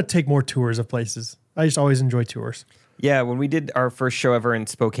 I want to take more tours of places. I just always enjoy tours. Yeah, when we did our first show ever in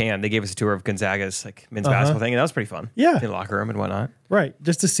Spokane, they gave us a tour of Gonzaga's like men's basketball thing, and that was pretty fun. Yeah. In the locker room and whatnot. Right.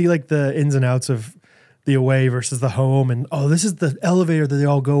 Just to see like the ins and outs of the away versus the home, and this is the elevator that they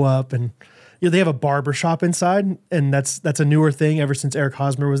all go up, and they have a barber shop inside, and that's a newer thing ever since Eric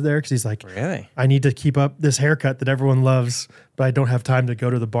Hosmer was there, because he's like, Really? I need to keep up this haircut that everyone loves, but I don't have time to go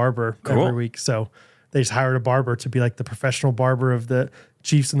to the barber Cool. every week. So they just hired a barber to be like the professional barber of the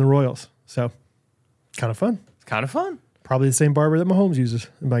Chiefs and the Royals. So kind of fun. It's kind of fun. Probably the same barber that Mahomes uses,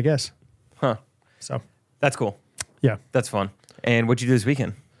 my guess. Huh. So That's cool. yeah. That's fun. And what'd you do this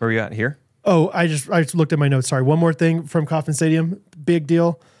weekend? Where were you at? Here? Oh, I just looked at my notes. Sorry. One more thing from Kauffman Stadium. Big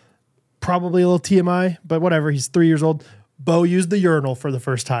deal. Probably a little TMI, but whatever. He's 3 years old. Bo used the urinal for the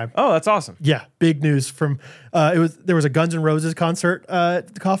first time. Oh, that's awesome. Yeah, big news from there was a Guns N' Roses concert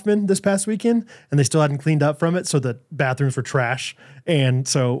at Kauffman this past weekend, and they still hadn't cleaned up from it, so the bathrooms were trash. And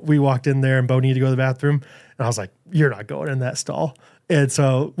so we walked in there, and Bo needed to go to the bathroom, and I was like, "You're not going in that stall." And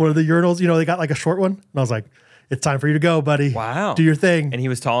so one of the urinals, they got like a short one, and I was like, "It's time for you to go, buddy. Wow. Do your thing." And he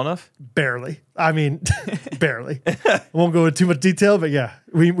was tall enough? Barely. I mean, barely. I won't go into too much detail, but yeah,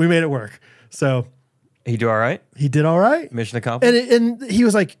 we made it work. So He do all right? he did all right. Mission accomplished? And he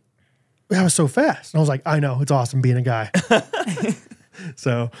was like, that was so fast. And I was like, I know, it's awesome being a guy.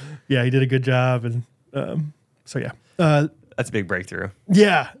 So yeah, he did a good job. And so yeah. That's a big breakthrough.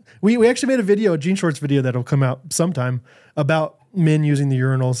 Yeah. We actually made a video, a Jean Shorts video that'll come out sometime about men using the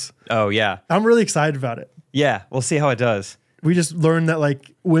urinals. Oh, yeah. I'm really excited about it. Yeah. We'll see how it does. We just learned that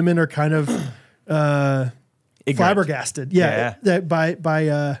like women are kind of Ignorant. flabbergasted. Yeah. That by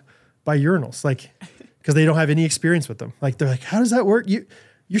urinals, like, because they don't have any experience with them. Like they're like, how does that work?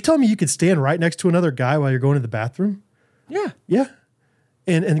 You're telling me you could stand right next to another guy while you're going to the bathroom? Yeah. Yeah.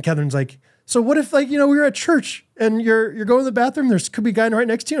 And Catherine's like, so what if like, we were at church and you're going to the bathroom, there could be a guy right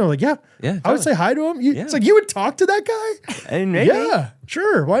next to you. And I'm like, yeah. Yeah, I would totally. say hi to him. Yeah. It's like, you would talk to that guy? And maybe Yeah,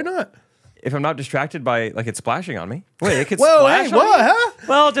 sure. Why not? if I'm not distracted by like it splashing on me. Wait, it could Whoa, splash hey, on what, me? huh?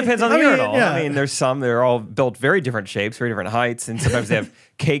 Well, it depends on the I mean, urinal. yeah. I mean, there's some that are all built very different shapes, very different heights, and sometimes they have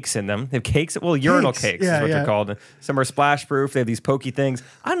cakes in them. They have cakes, well, urinal Cakes. cakes Yeah, is what yeah. they're called. Some are splash proof. They have these pokey things.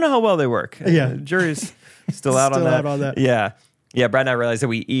 I don't know how well they work. Yeah. The jury's still out Still on that. out on that. Yeah. Yeah, Brad and I realized that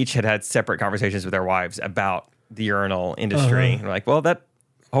we each had separate conversations with our wives about the urinal industry. And we're like, well,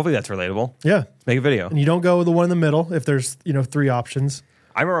 hopefully that's relatable. Yeah. Make a video. And you don't go with the one in the middle if there's, 3 options.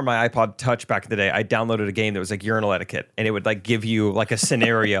 I remember my iPod Touch back in the day, I downloaded a game that was like urinal etiquette, and it would like give you like a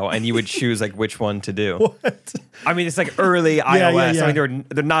scenario, and you would choose like which one to do. What? I mean, it's like early iOS. yeah. I mean,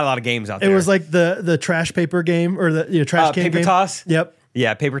 there are not a lot of games out It there. was like the trash paper game or the trash can paper game. toss. Yep.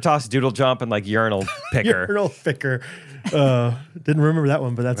 Yeah, paper toss, doodle jump, and like urinal picker. Urinal picker. Didn't remember that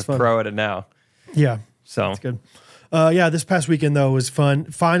one, but that's fun. Pro at it now. Yeah. So That's good. This past weekend though was fun.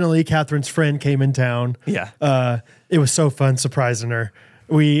 Finally, Catherine's friend came in town. Yeah. It was so fun surprising her.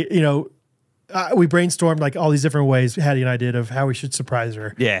 We brainstormed like all these different ways Hattie and I did of how we should surprise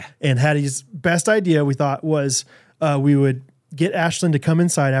her. Yeah. And Hattie's best idea we thought was we would get Ashlyn to come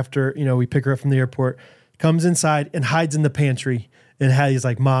inside after, we pick her up from the airport, comes inside and hides in the pantry. And Hattie's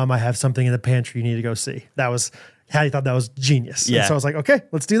like, Mom, I have something in the pantry you need to go see. Hattie thought that was genius. Yeah. And so I was like, okay,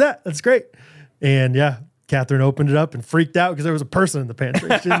 let's do that. That's great. And yeah, Catherine opened it up and freaked out because there was a person in the pantry.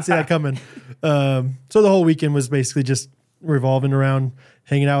 She didn't see that coming. So the whole weekend was basically just revolving around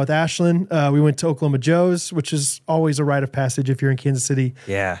hanging out with Ashlyn. We went to Oklahoma Joe's, which is always a rite of passage if you're in Kansas City.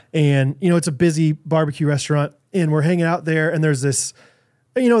 Yeah. And, it's a busy barbecue restaurant, and we're hanging out there, and there's this,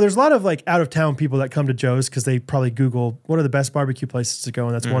 there's a lot of like out of town people that come to Joe's because they probably Google what are the best barbecue places to go,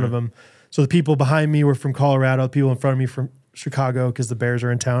 and that's one of them. So the people behind me were from Colorado, people in front of me from Chicago because the Bears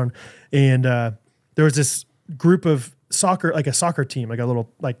are in town. And there was this group of soccer, like a soccer team, like a little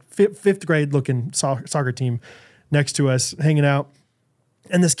like fifth grade looking soccer team next to us hanging out.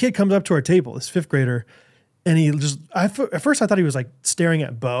 And this kid comes up to our table, this 5th grader, and he just, at first I thought he was like staring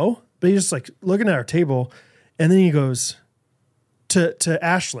at Bo, but he's just like looking at our table. And then he goes to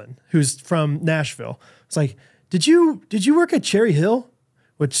Ashlyn, who's from Nashville. It's like, did you work at Cherry Hill?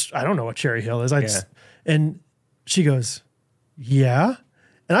 Which I don't know what Cherry Hill is. And she goes, yeah.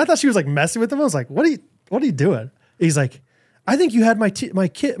 And I thought she was like messing with him. I was like, what are you doing? He's like, I think you had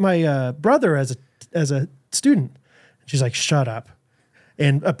my brother as a student. She's like, shut up.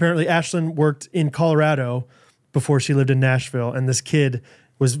 And apparently Ashlyn worked in Colorado before she lived in Nashville. And this kid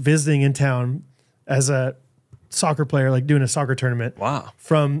was visiting in town as a soccer player, like doing a soccer tournament. Wow.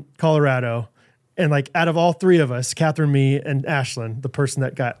 From Colorado. And like out of all 3 of us, Catherine, me, and Ashlyn, the person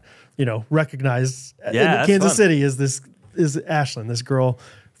that got, recognized in that's Kansas fun. City is Ashlyn, this girl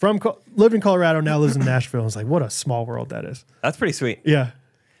lived in Colorado, now lives in Nashville. I was like, what a small world that is. That's pretty sweet. Yeah.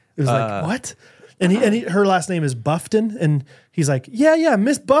 It was like, what? And her last name is Buffton. And he's like, yeah,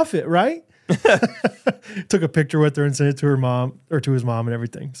 Miss Buffett, right? Took a picture with her and sent it to her mom or to his mom and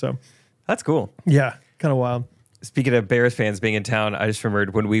everything. So That's cool. yeah, kind of wild. Speaking of Bears fans being in town, I just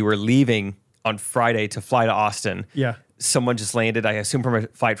remembered when we were leaving on Friday to fly to Austin. Yeah. Someone just landed, I assume from a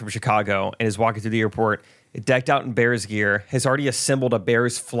flight from Chicago, and is walking through the airport, decked out in Bears gear, has already assembled a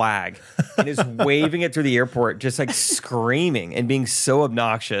Bears flag, and is waving it through the airport, just like screaming and being so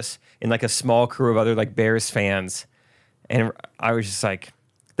obnoxious in like a small crew of other like Bears fans. And I was just like,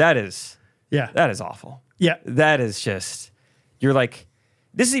 that is awful. Yeah. That is just, you're like,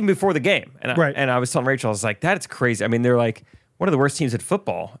 this is even before the game. And Right. I was telling Rachel, I was like, that's crazy. I mean, they're like one of the worst teams at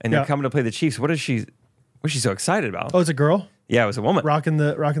football, and they're Yeah. coming to play the Chiefs. What's she so excited about? Oh, it's a girl Yeah, it was a woman. rocking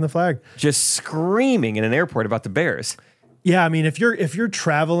the flag. Just screaming in an airport about the Bears. Yeah, I mean, if you're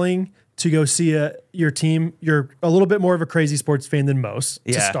traveling to go see your team, you're a little bit more of a crazy sports fan than most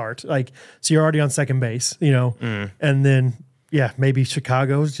to Yeah. start. Like, so you're already on second base, you know, and then maybe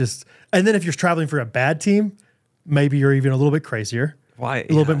Chicago's just, and then if you're traveling for a bad team, maybe you're even a little bit crazier, Why? a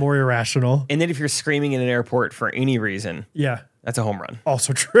little bit more irrational. And then if you're screaming in an airport for any reason, Yeah, that's a home run.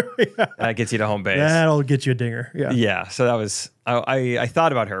 also true. Yeah. That gets you to home base. That'll get you a dinger. Yeah. Yeah, so that was, I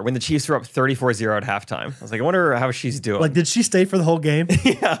thought about her when the Chiefs were up 34-0 at halftime. I was like, I wonder how she's doing. Like, did she stay for the whole game?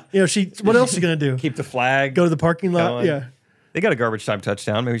 Yeah. You know, what else is she gonna do? Keep the flag. Go to the parking lot? going. Yeah. They got a garbage time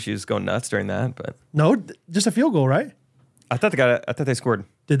touchdown. Maybe she was going nuts during that, but No, just a field goal, right? I thought they scored.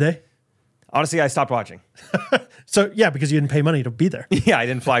 Did they? Honestly, I stopped watching. So yeah, because you didn't pay money to be there. Yeah, I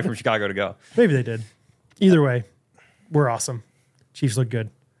didn't fly from Chicago to go. Maybe they did. Either way, we're awesome. Chiefs look good.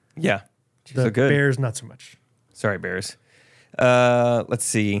 Yeah, Chiefs The look good. Bears, not so much. Sorry, Bears. Let's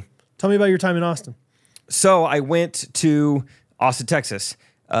see. Tell me about your time in Austin. So I went to Austin, Texas.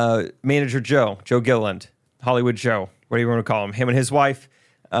 Manager Joe Gilliland, Hollywood Joe, whatever you want to call him and his wife,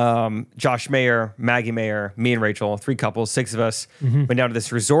 Josh Mayer, Maggie Mayer, me and Rachel, 3 couples, 6 of us, went down to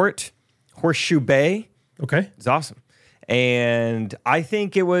this resort, Horseshoe Bay. Okay. It's awesome. And I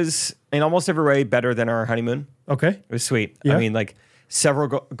think it was in almost every way better than our honeymoon. Okay. It was sweet. Yeah. I mean, like several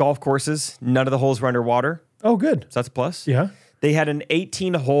golf courses, none of the holes were underwater. Oh, good. So that's a plus. Yeah. They had an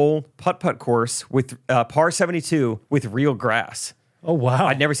 18-hole putt-putt course with par 72 with real grass. Oh, wow.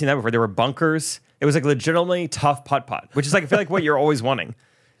 I'd never seen that before. There were bunkers. It was like legitimately tough putt-putt, which is like, I feel like what you're always wanting.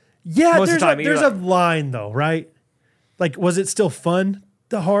 Yeah, most of the time, you're there's a like- line though, right? Like, was it still fun?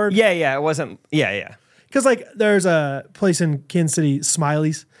 The hard? Yeah, it wasn't. Yeah. Because like there's a place in Kansas City,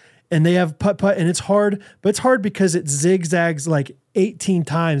 Smiley's, and they have putt-putt, and it's hard, but it's hard because it zigzags like 18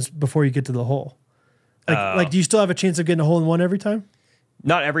 times before you get to the hole. Like, do you still have a chance of getting a hole in one every time?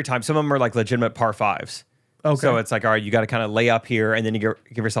 Not every time. Some of them are like legitimate par 5s. Okay. So it's like, all right, you got to kind of lay up here and then you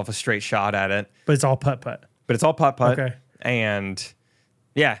give yourself a straight shot at it. But it's all putt-putt. But it's all putt-putt. Okay. And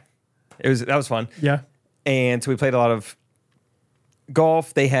yeah, that was fun. Yeah. And so we played a lot of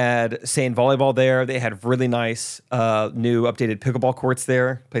golf. They had sand volleyball there. They had really nice new updated pickleball courts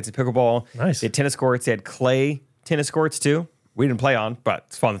there. Played some pickleball. Nice. They had tennis courts. They had clay tennis courts too. We didn't play on, but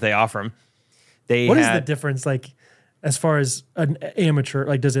it's fun that they offer them. What is the difference, like, as far as an amateur?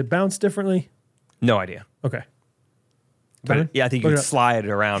 Like, does it bounce differently? No idea. Okay. But yeah, I think you Look can it up. slide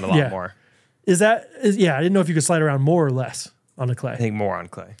it around a lot Yeah. more. Yeah, I didn't know if you could slide around more or less on the clay. I think more on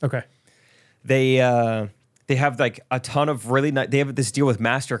clay. Okay. They have like a ton of really nice. They have this deal with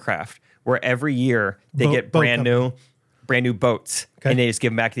Mastercraft where every year they get Boat brand new boats, Okay. and they just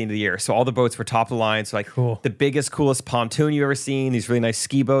give them back at the end of the year. So all the boats were top of the line. So like Cool. the biggest, coolest pontoon you've ever seen. These really nice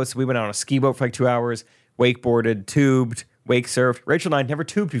ski boats. We went out on a ski boat for like 2 hours, wakeboarded, tubed, wake surfed. Rachel and I had never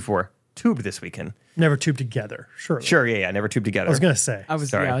tubed before. Tubed this weekend. Never tubed together. Surely. Sure, yeah, never tubed together. I was gonna say. I was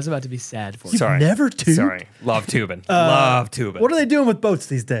Sorry. I was about to be sad for You've you. Sorry. never tubed? Sorry, love tubing. Love tubing. What are they doing with boats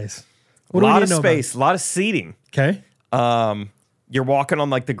these days? A What do we lot need of to know about? space, a lot of seating. Okay. You're walking on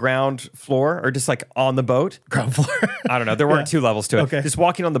like the ground floor or just like on the boat. Ground floor. I don't know. There weren't 2 levels to it. Okay. Just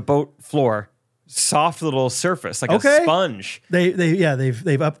walking on the boat floor, soft little surface, like Okay. a sponge.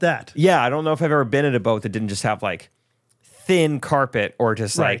 They've upped that. Yeah, I don't know if I've ever been in a boat that didn't just have like thin carpet or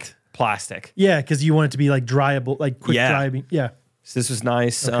just Right. like plastic. Yeah, because you want it to be like dryable, like quick Yeah. drying. Yeah. So this was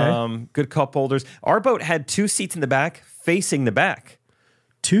nice. Okay. Good cup holders. Our boat had 2 seats in the back facing the back.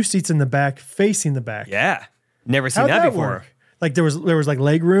 2 seats in the back, facing the back. Yeah. Never seen How'd that, that before. work? Like there was like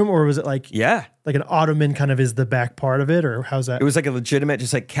leg room, or was it like Yeah. like an ottoman kind of is the back part of it, or how's that? It was like a legitimate,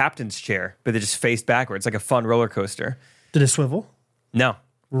 just like captain's chair, but they just faced backwards, like a fun roller coaster. Did it swivel? No.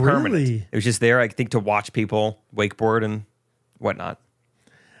 Permanent. Really? It was just there, I think, to watch people wakeboard and whatnot.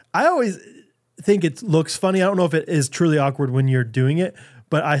 I always think it looks funny. I don't know if it is truly awkward when you're doing it,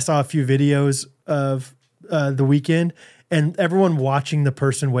 but I saw a few videos of the weekend, and everyone watching the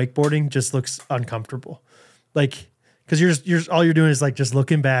person wakeboarding just looks uncomfortable, like because you're all you're doing is like just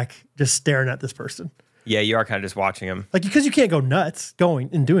looking back, just staring at this person, Yeah, you are kind of just watching them. like because you can't go nuts going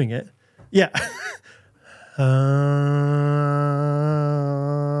and doing it. Yeah.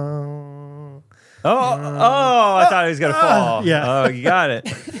 I thought he was going to fall. yeah. Oh, you got it.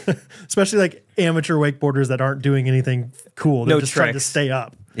 Especially like amateur wakeboarders that aren't doing anything cool. They're No just trying to tricks. stay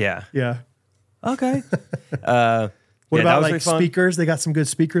up. Yeah. Yeah. Okay. What Yeah, that about was like really fun. speakers? They got some good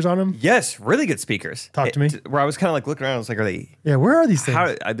speakers on them. Yes, really good speakers. Talk to me. Where I was kind of like looking around, I was like, are they? Yeah. Where are these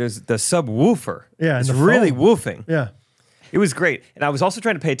things? There's the subwoofer. Yeah, and it's the really foam. woofing. yeah. It was great, and I was also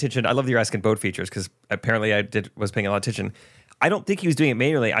trying to pay attention. I love that you're asking boat features because apparently I was paying a lot of attention. I don't think he was doing it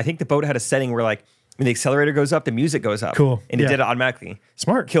manually. I think the boat had a setting where like when the accelerator goes up, the music goes up. Cool. and it Yeah. did it automatically.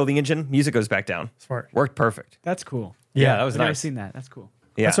 Smart. Kill the engine, music goes back down. Smart. Worked perfect. That's cool. Yeah, that was I've never nice. seen that. That's cool.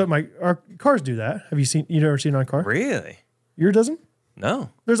 Yeah, That's what our cars do that. Have you seen, you never seen it on a car? really. Yours doesn't? No,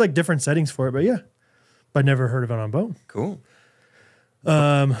 There's like different settings for it, but yeah. But I never heard of it on a boat. cool.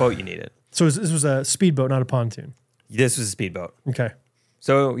 Boat you needed. So this was a speedboat, not a pontoon. This was a speedboat. Okay.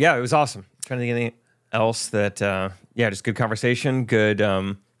 So yeah, it was awesome. Trying to think of anything else that just good conversation, good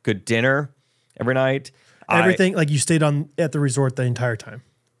dinner every night. Everything, like you stayed on at the resort the entire time.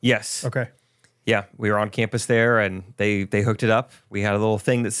 Yes. Okay. Yeah, we were on campus there, and they hooked it up. We had a little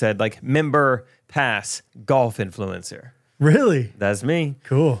thing that said like member pass golf influencer. Really? That's me.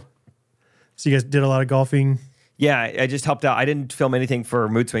 Cool. So you guys did a lot of golfing. Yeah, I just helped out. I didn't film anything for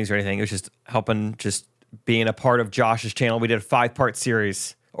Mood Swings or anything. It was just helping, just being a part of Josh's channel. We did a 5-part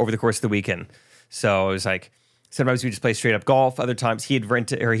series over the course of the weekend. So it was like sometimes we just play straight up golf. Other times he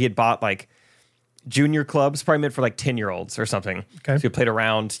had bought like junior clubs, probably meant for like 10-year-olds or something. Okay. So we played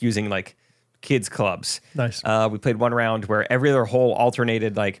around using like kids clubs. Nice. We played one round where every other hole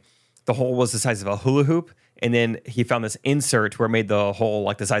alternated. Like the hole was the size of a hula hoop, and then he found this insert where it made the hole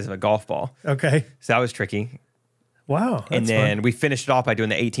like the size of a golf ball. Okay. So that was tricky. Wow. And that's then fun. we finished it off by doing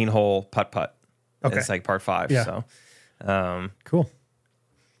the 18-hole putt-putt. Okay. It's like part 5. Yeah. So Cool.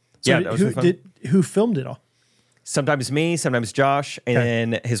 So yeah, that was really fun. who filmed it all? Sometimes me, sometimes Josh, and Okay.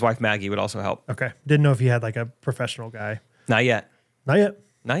 then his wife Maggie would also help. Okay. Didn't know if you had like a professional guy. Not yet. Not yet.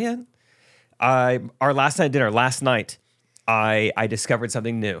 Not yet. Our last night dinner, last night, I discovered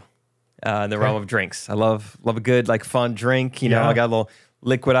something new in the realm of drinks. I love a good, like, fun drink. You know, Yeah. I got a little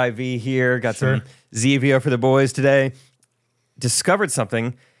liquid IV here, got Sure. some Zevia for the boys today. Discovered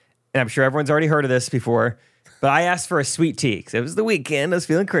something, and I'm sure everyone's already heard of this before, but I asked for a sweet tea because it was the weekend. I was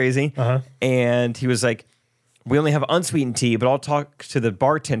feeling crazy. And he was like, we only have unsweetened tea, but I'll talk to the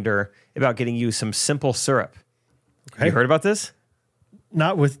bartender about getting you some simple syrup. Okay. You heard about this?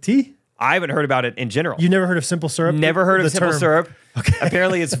 Not with tea? I haven't heard about it in general. You never heard of simple syrup? Never heard of The simple term. syrup. Okay.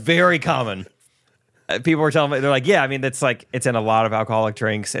 Apparently, it's very common. People were telling me, they're like, yeah, I mean, it's like, it's in a lot of alcoholic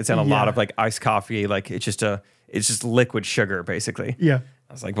drinks. It's in a lot Yeah. of like iced coffee. Like it's just liquid sugar, basically. Yeah.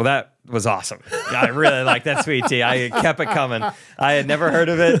 I was like, well, that was awesome. I really like that sweet tea. I kept it coming. I had never heard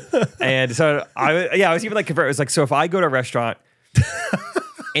of it. And so I was even like, it was like, so if I go to a restaurant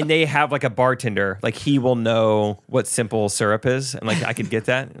and they have like a bartender, like he will know what simple syrup is. And like, I could get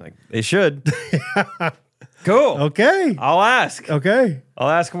that. Like they should. Cool. Okay. I'll ask. Okay. I'll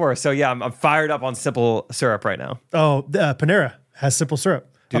ask more. So yeah, I'm fired up on simple syrup right now. Oh, Panera has simple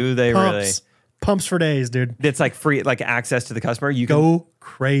syrup. Do they really? Pumps for days, dude. It's like free, like access to the customer. You can. Go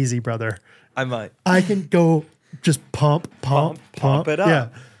crazy, brother. I might. I can go just pump it up. Yeah.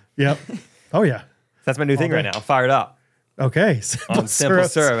 Yep. Oh yeah. That's my new thing day. right now. I'm fired up Okay. on simple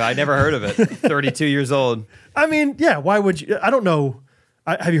syrup. I never heard of it. 32 years old. I mean, yeah. Why would you? I don't know.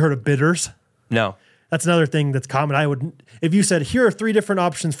 Have you heard of bitters? No. That's another thing that's common. I wouldn't. If you said here are 3 different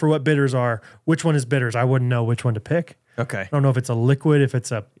options for what bitters are, which one is bitters? I wouldn't know which one to pick. Okay. I don't know if it's a liquid, if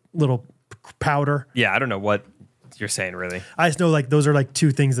it's a little powder. Yeah, I don't know what you're saying really. I just know like those are like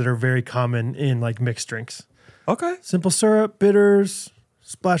 2 things that are very common in like mixed drinks. Okay. Simple syrup, bitters,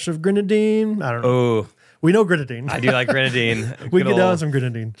 splash of grenadine. I don't know. Oh, We know grenadine. I do like grenadine. We Good get down old on some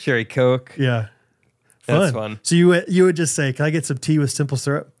grenadine. cherry Coke. Yeah. That's fun. So you would just say, "Can I get some tea with simple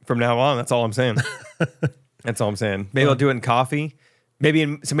syrup?" From now on, that's all I'm saying. That's all I'm saying. Maybe I'll do it in coffee. Maybe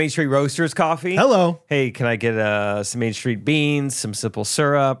in some Main Street Roasters coffee. Hello. Hey, can I get some Main Street beans, some simple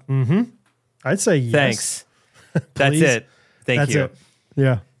syrup? I'd say yes. Thanks. That's Please. it. Thank That's you. it.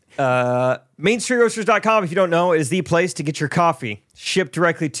 Yeah. MainStreetRoasters.com, if you don't know, is the place to get your coffee shipped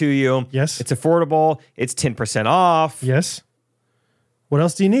directly to you. Yes. It's affordable. It's 10% off. Yes. What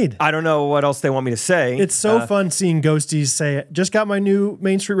else do you need? I don't know what else they want me to say. It's so fun seeing ghosties say, "Just got my new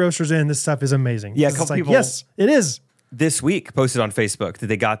Main Street Roasters in. This stuff is amazing." Yeah, a It's couple like, people- yes, it is. This week posted on Facebook that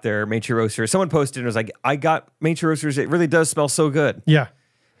they got their Main Street Roasters. Someone posted and was like, I got Main Street Roasters. It really does smell so good. Yeah.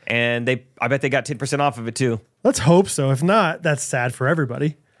 And I bet they got 10% off of it too. Let's hope so. If not, that's sad for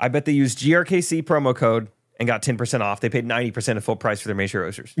everybody. I bet they used GRKC promo code and got 10% off. They paid 90% of full price for their Main Street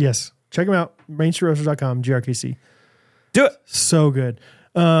Roasters. Yes. Check them out. MainStreetRoasters.com, GRKC. Do it. So good.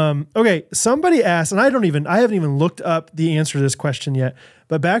 Okay, somebody asked, and I haven't even looked up the answer to this question yet.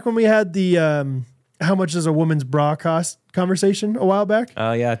 But back when we had the how much does a woman's bra cost conversation a while back,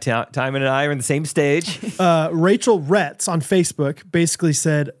 Oh yeah, Timon and I are in the same stage. Rachel Retz on Facebook basically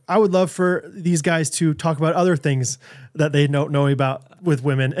said, "I would love for these guys to talk about other things that they don't know about with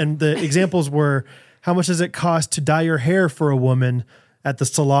women." And the examples were, how much does it cost to dye your hair for a woman at the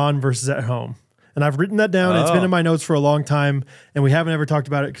salon versus at home? And I've written that down. It's been in my notes for a long time, and we haven't ever talked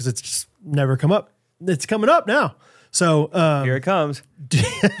about it because it's just never come up. It's coming up now. So Here it comes.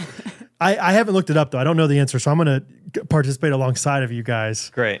 I haven't looked it up though. I don't know the answer, so I'm going to participate alongside of you guys.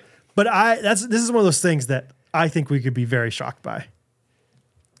 Great. But this is one of those things that I think we could be very shocked by.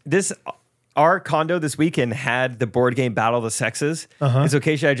 Our condo this weekend had the board game Battle of the Sexes. And so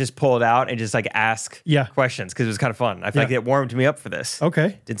occasionally I just pull it out and just like ask questions because it was kind of fun. I feel like it warmed me up for this.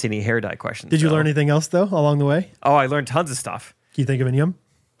 Okay. Didn't see any hair dye questions. Did you learn anything else though along the way? Oh, I learned tons of stuff. Can you think of any of them?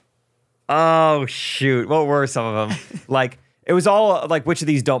 Oh shoot. What were some of them? Like it was all like which of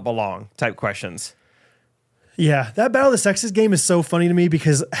these don't belong type questions. Yeah, that Battle of the Sexes game is so funny to me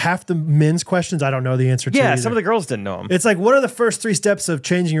because half the men's questions I don't know the answer to. Yeah, either. some of the girls didn't know them. It's like, what are the first 3 steps of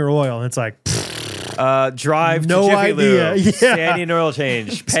changing your oil? And it's like, Drive no to Jiffy idea. Lube, Yeah. Standing oil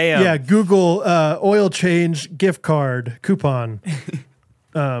change, pay 'em. yeah, Google oil change gift card coupon.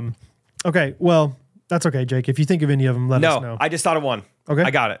 Okay, well, that's okay, Jake. If you think of any of them, let us know. No, I just thought of one. Okay.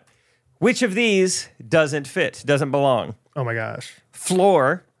 I got it. Which of these doesn't fit, doesn't belong? Oh my gosh.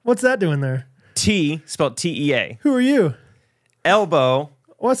 Floor, What's that doing there? T, spelled T-E-A. Who are you? Elbow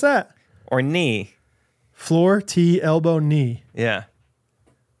What's that? or knee. Floor, T, elbow, knee. Yeah.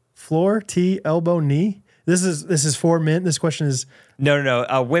 Floor, T, elbow, knee. This is for men. This question is No.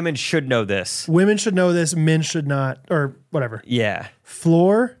 Women should know this. women should know this, men should not, or whatever. Yeah.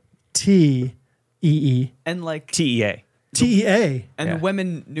 Floor, T, E-E. And like, T-E-A. T-E-A. and Yeah. the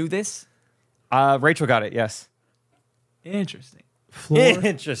women knew this. Rachel got it, yes. Interesting. Floor,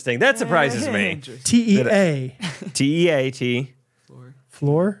 Interesting. That surprises me. Interesting. T-E-A. T-E-A-T. Floor,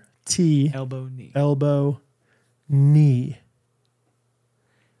 Floor, T, elbow, knee. elbow, knee.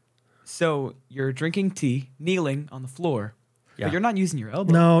 So you're drinking tea, kneeling on the floor, Yeah. but you're not using your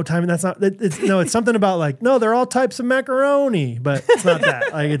elbow. No, Timon, that's not. It's something about like, no, they're all types of macaroni, but it's not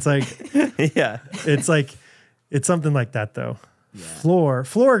that. Like it's like it's something like that though. Yeah.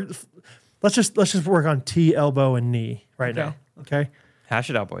 Floor. Let's just work on T, elbow, and knee right Okay. now. Okay. Hash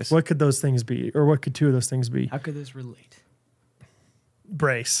it out, boys. What could those things be, or what could 2 of those things be? How could this relate?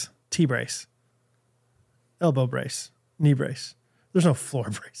 Brace, T brace, elbow brace, knee brace. There's no floor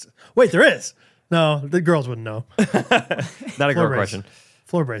braces. Wait, there is. No, the girls wouldn't know. Not a Floor girl brace. question.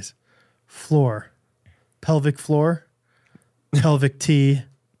 Floor brace. Floor. Pelvic floor. Pelvic T.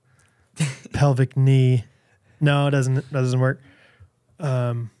 Pelvic knee. No, it doesn't. That doesn't work.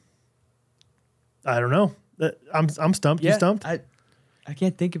 I don't know. I'm stumped. You stumped? I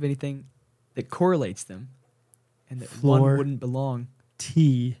can't think of anything that correlates them, and that Floor. one wouldn't belong.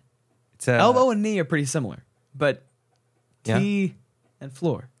 T. It's Elbow and knee are pretty similar, but Yeah. T and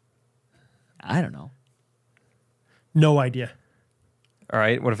floor. I don't know. No idea. All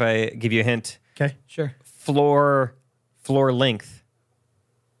right. What if I give you a hint? Okay. Sure. Floor length.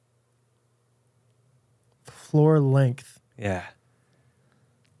 Floor length. Yeah.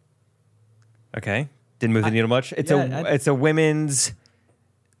 Okay. Didn't move the needle much. It's yeah, it's a women's.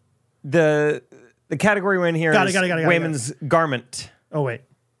 The category we're in here Got is it. women's garment. Oh wait.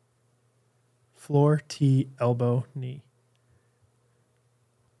 Floor T elbow knee.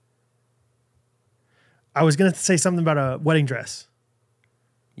 I was gonna say something about a wedding dress.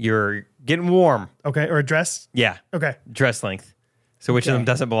 You're getting warm. Okay, or a dress. Yeah. Okay. Dress length. So which of them Okay.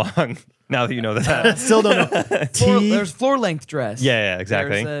 doesn't belong? Now that you know that. Still don't know. There's floor length dress. Yeah,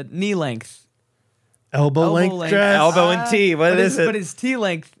 exactly. There's a knee length. elbow length length. dress. Elbow and T. What is it? But is T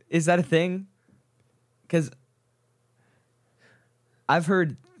length, is that a thing? Because I've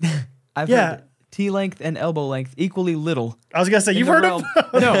heard heard T length and elbow length equally little. I was gonna say in you've the heard realm-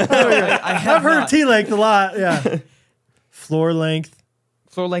 of. No, I have I've heard not. of T length a lot. Yeah. Floor length.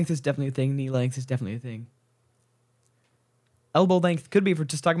 Floor length is definitely a thing. Knee length is definitely a thing. Elbow length could be for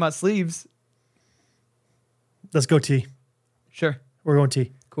just talking about sleeves. Let's go T. Sure. We're going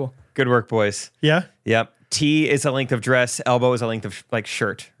T. Cool. Good work, boys. Yeah. Yep. T is a length of dress. Elbow is a length of like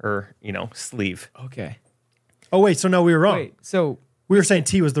shirt or sleeve. Okay. Oh wait. So no, we were wrong. Wait, so We were saying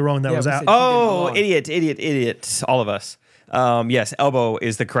T was the wrong that Yeah, was we out. said- Oh, didn't idiot! All of us. Yes, elbow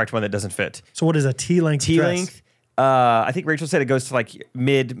is the correct one that doesn't fit. So what is a T length T dress? length. I think Rachel said it goes to like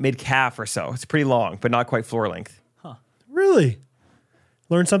mid calf or so. It's pretty long, but not quite floor length. Really?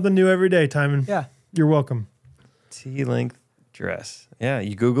 Learn something new every day, Timon. yeah. You're welcome. T length dress. Yeah,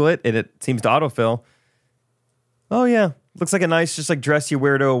 you Google it and it seems to autofill. Oh yeah, looks like a nice just like dress you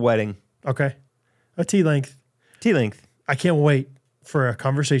wear to a wedding. Okay. A T-length. T-length. I can't wait for a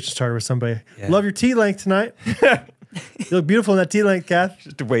conversation starter with somebody. Yeah. Love your T-length tonight. You look beautiful in that T-length, Kath.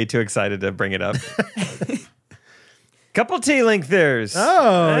 Just way too excited to bring it up. Couple T-lengthers.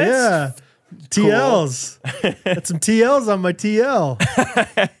 Oh, That's yeah. TLs. Got some TLs on my TL.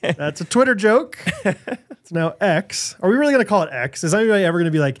 That's a Twitter joke. It's now X. Are we really going to call it X? Is anybody ever going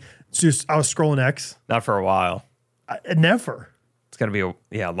to be like, just I was scrolling X? Not for a while. Never. It's gonna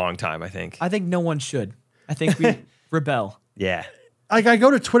be a long time. I think. I think no one should. I think we rebel. Yeah. Like I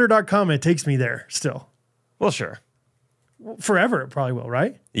go to twitter.com and it takes me there still. Well, sure. Forever, it probably will,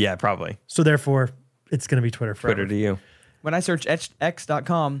 right? Yeah, probably. So therefore, it's going to be Twitter forever. Twitter to you. When I search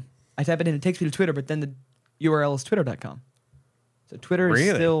x.com, I type it in, it takes me to Twitter, but then the URL is twitter.com. So Twitter is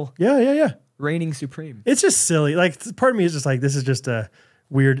Really? still Yeah. reigning supreme. It's just silly. Like part of me is just like, this is just a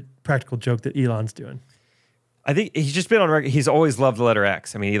weird practical joke that Elon's doing. I think he's just been on record. He's always loved the letter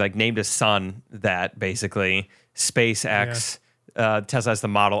X. I mean, he like named his son that basically. SpaceX. Tesla has the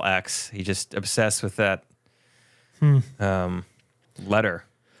Model X. He just obsessed with that letter.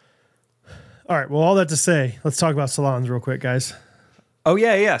 All right. Well, all that to say, let's talk about salons real quick, guys. Oh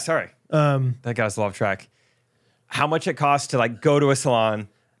yeah. Sorry. That got us off track. How much it costs to like go to a salon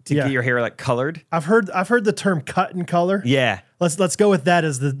to Yeah. get your hair like colored? I've heard the term cut and color. Yeah. Let's go with that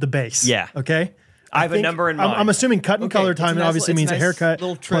as the base. Yeah. Okay. I have a think- number in mind. I'm assuming cut and Okay, color it's a time nice- obviously it's means a nice haircut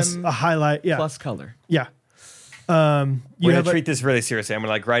little plus trim a highlight. Yeah. Plus color. Yeah. We're have gonna a- treat this really seriously. I'm gonna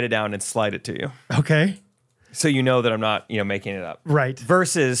like write it down and slide it to you, Okay. so you know that I'm not making it up. Right.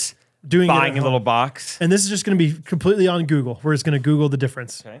 Versus Doing it buying at a little home. box. And this is just going to be completely on Google. We're just going to Google the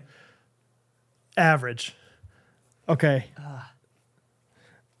difference. Okay. Average. Okay.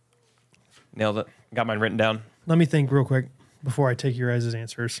 Nailed it. Got mine written down. Let me think real quick before I take your guys'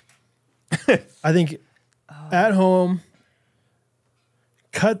 answers. I think at home,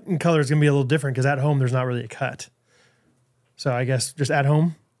 cut and color is going to be a little different because at home, there's not really a cut. So I guess just at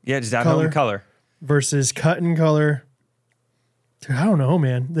home Yeah, just at Color. home color. versus cut and color. Dude, I don't know,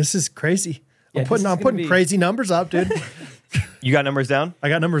 man. This is crazy. Yeah, I'm putting this is gonna be- crazy numbers up, dude. You got numbers down? I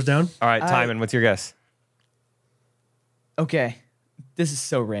got numbers down. All right, Timon, what's your guess? Okay. This is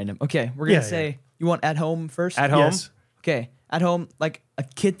so random. Okay, we're gonna Yeah, say you want at home first? At home? Yes. Okay. At home, like a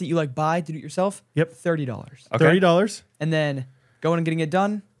kit that you like buy to do it yourself. Yep. $30. Okay. $30. And then going and getting it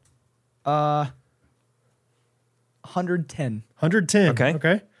done, 110. 110. Okay.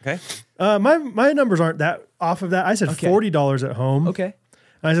 Okay. Okay. My numbers aren't that off of that. I said Okay. $40 at home. Okay.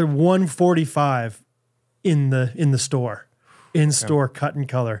 And I said 145 in the store. In store cut and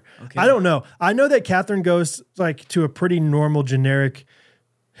color. I don't know. I know that Catherine goes like to a pretty normal generic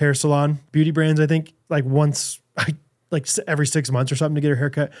hair salon, beauty brands, I think, like once every 6 months or something to get her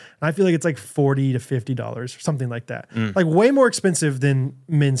haircut. And I feel like it's like $40 to $50 or something like that. Like way more expensive than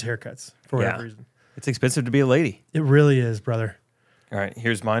men's haircuts for whatever Yeah. reason. It's expensive to be a lady. It really is, brother. All right,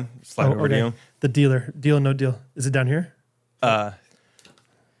 here's mine. Slide over to you. The dealer. Deal or no deal. Is it down here?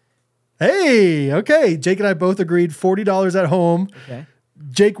 Hey, okay. Jake and I both agreed $40 at home. Okay.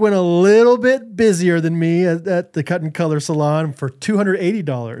 Jake went a little bit busier than me at the cut and color salon for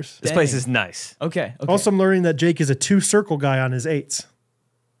 $280. This Dang. place is nice. Okay. Also, I'm learning that Jake is a 2-circle guy on his 8s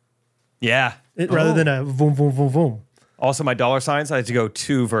Yeah. rather than a boom, boom, boom, boom. Also, my dollar signs, I had to go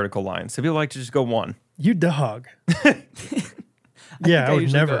 2 vertical lines. So people like to just go 1. You dog. Yeah, I would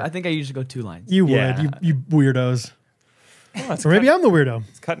usually never. I think I usually go 2 lines. You Yeah. would. You weirdos. Oh, it's Or maybe I'm the weirdo.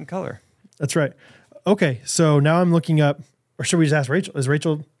 It's cut and color. That's right. Okay, so now I'm looking up, or should we just ask Rachel? Is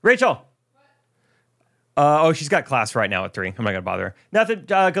Rachel? Rachel. She's got class right now at 3. I'm not going to bother her. Nothing.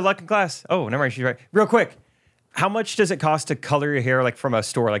 Good luck in class. Oh, never mind. She's right. Real quick. How much does it cost to color your hair like from a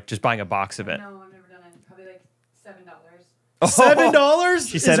store, like just buying a box of it? No, I've never done it. Probably like $7. $7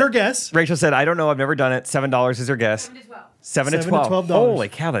 She is said her it. guess. Rachel said, I don't know. I've never done it. $7 is her guess. 7 to 12. 7 to $7 to 12. $12. Holy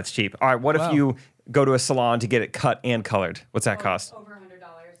cow, that's cheap. All right. What Wow. if you go to a salon to get it cut and colored? What's that cost? Over $100.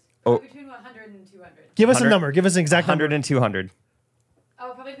 Oh. Between 100 and 200. Give us a 100 number. Give us an exact 100 number. and 200.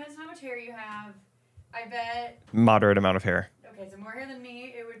 Oh, probably depends on how much hair you have. I bet. Moderate amount of hair. Okay, so more hair than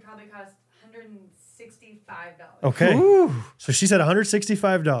me, it would probably cost $165. Okay. So she said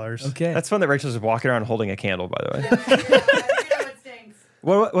 $165. Okay. That's fun that Rachel's just walking around holding a candle, by the way. You know what stinks?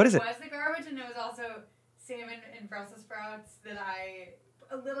 What is it? Was the garbage, and it was also salmon and Brussels sprouts that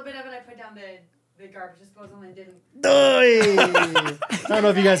a little bit of it I put down the garbage disposal and didn't. Oy. I don't know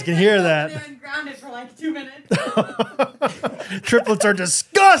if you guys can hear that. And grounded for like 2 minutes. Triplets are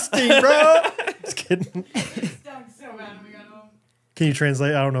disgusting, bro. Just kidding. It stunk so bad when we got home. Can you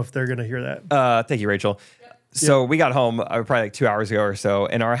translate? I don't know if they're going to hear that. Thank you, Rachel. So we got home probably like 2 hours ago or so,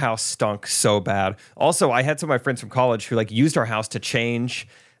 and our house stunk so bad. Also, I had some of my friends from college who like used our house to change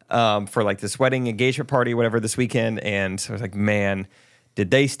for like this wedding engagement party, whatever, this weekend. And so I was like, man,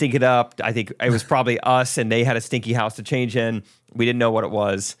 did they stink it up? I think it was probably us, and they had a stinky house to change in. We didn't know what it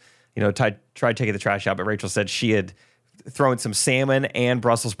was. Tried taking the trash out, but Rachel said she had thrown some salmon and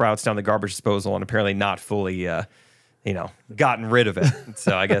Brussels sprouts down the garbage disposal and apparently not fully, gotten rid of it.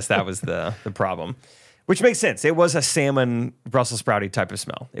 So I guess that was the problem. Which makes sense. It was a salmon Brussels sprouty type of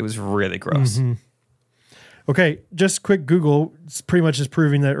smell. It was really gross. Mm-hmm. Okay, just quick Google pretty much is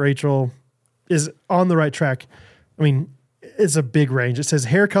proving that Rachel is on the right track. I mean, it's a big range. It says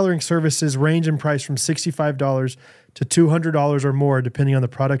hair coloring services range in price from $65 to $200 or more, depending on the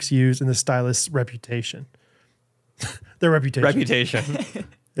products used and the stylist's reputation. Their reputation.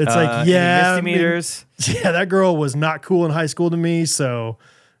 It's like, yeah. Misdemeanors. Yeah, that girl was not cool in high school to me, so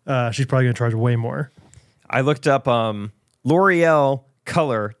she's probably going to charge way more. I looked up L'Oreal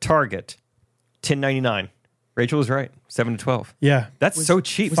Color Target, $10.99. Rachel was right, $7 to $12. Yeah. That's so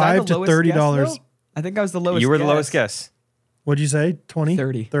cheap. Was I $5 the to lowest $30. guess, though? I think I was the lowest. You were the lowest guess. What'd you say? 20?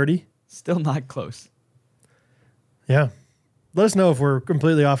 30. 30? Still not close. Yeah. Let us know if we're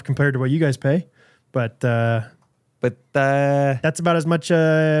completely off compared to what you guys pay. But that's about as much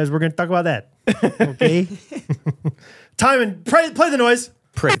as we're going to talk about that. Okay? Timon, play the noise.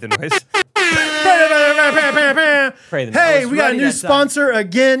 Pray the noise. Pray the noise. Hey, we got a ready new that time. sponsor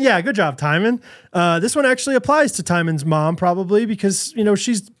again. Yeah, good job, Timon. This one actually applies to Timon's mom probably because,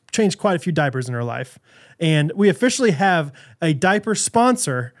 she's changed quite a few diapers in her life. And we officially have a diaper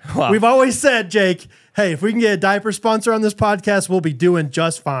sponsor. Wow. We've always said, Jake, hey, if we can get a diaper sponsor on this podcast, we'll be doing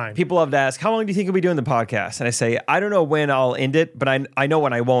just fine. People love to ask, how long do you think we'll be doing the podcast? And I say, I don't know when I'll end it, but I know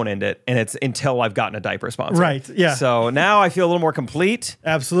when I won't end it. And it's until I've gotten a diaper sponsor. Right, yeah. So now I feel a little more complete,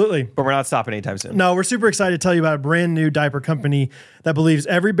 Absolutely. but we're not stopping anytime soon. No, we're super excited to tell you about a brand new diaper company that believes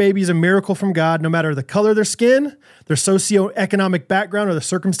every baby is a miracle from God, no matter the color of their skin, their socioeconomic background, or the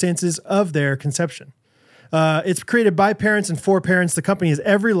circumstances of their conception. It's created by parents and for parents. The company is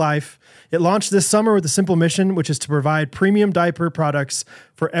Every Life. It launched this summer with a simple mission, which is to provide premium diaper products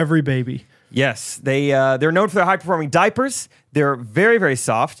for every baby. Yes, they're known for their high-performing diapers. They're very, very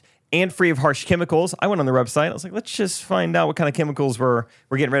soft and free of harsh chemicals. I went on the website. I was like, let's just find out what kind of chemicals we're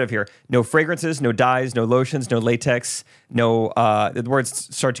getting rid of here. No fragrances, no dyes, no lotions, no latex, no, the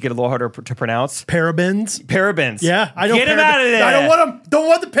words start to get a little harder to pronounce. Parabens. Parabens. Yeah, I don't Get them out of there. I don't want them. Don't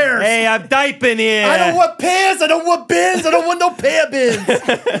want the pears. Hey, I'm diping here. I don't want pears. I don't want bins. I don't want no pear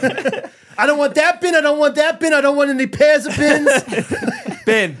bins. I don't want that bin. I don't want that bin. I don't want any pairs of bins.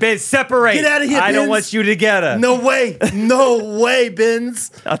 Ben, separate. Get out of here, I don't Bins. want you together. No way. No way, bins.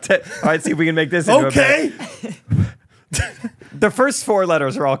 All right, see if we can make this into Okay. a bit. The first four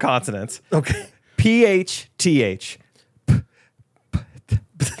letters are all consonants. Okay. PHTH.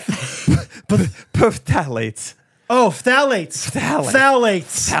 Phthalates. Oh, phthalates. Phthalate.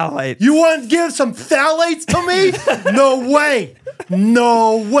 Phthalates. Phthalate. You want to give some phthalates to me? No way.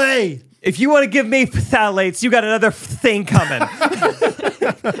 No way. If you want to give me phthalates, you got another thing coming.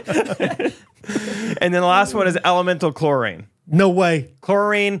 And then the last one is elemental chlorine. No way.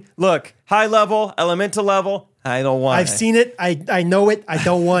 Chlorine, look, high level, elemental level, I don't want I've seen it. I know it. I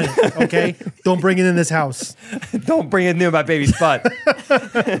don't want it. Okay? Don't bring it in this house. Don't bring it near my baby's butt.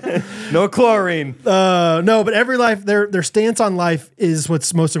 No chlorine. No, but Every Life, their stance on life is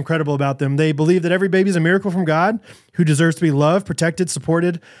what's most incredible about them. They believe that every baby is a miracle from God who deserves to be loved, protected,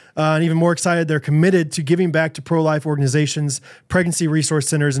 supported, and even more excited, they're committed to giving back to pro-life organizations, pregnancy resource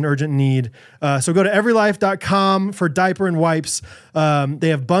centers in urgent need. So go to everylife.com for diaper and wipes. They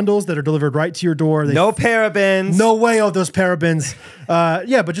have bundles that are delivered right to your door. No parabens. No way of those parabens.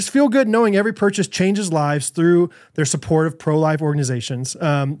 Yeah, but just feel good knowing every purchase changes lives through their support of pro-life organizations.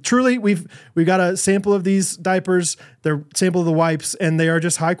 Truly, we've got a sample of these diapers. They're sample of the wipes, and they are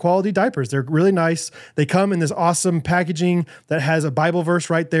just high quality diapers. They're really nice. They come in this awesome packaging that has a Bible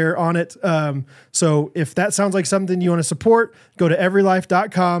verse right there on it. So if that sounds like something you want to support, go to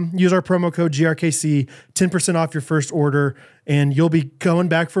everylife.com, use our promo code GRKC, 10% off your first order, and you'll be going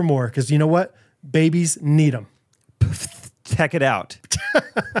back for more because you know what? Babies need them. Check it out.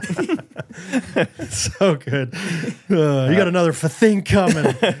 So good. You got another thing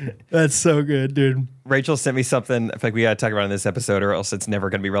coming. That's so good, dude. Rachel sent me something. I feel like we got to talk about it in this episode or else it's never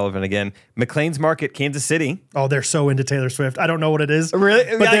going to be relevant again. McLean's Market, Kansas City. Oh, they're so into Taylor Swift. I don't know what it is. Really?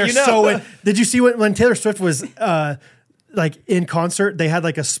 But Yeah, they're you know. so in. Did you see when Taylor Swift was like in concert? They had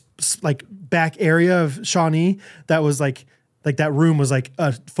like a like back area of Shawnee that was like that room was like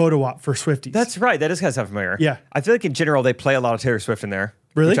a photo op for Swifties. That's right. That is kind of sound familiar. Yeah. I feel like in general, they play a lot of Taylor Swift in there.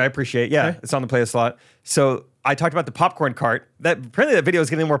 Really? which I appreciate. Yeah, Okay. it's on the playlist a lot. So I talked about the popcorn cart. That apparently that video is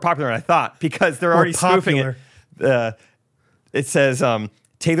getting more popular than I thought because they're already spoofing it. It says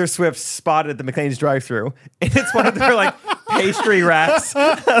Taylor Swift spotted at the McLean's drive-thru, and it's one of their like pastry racks,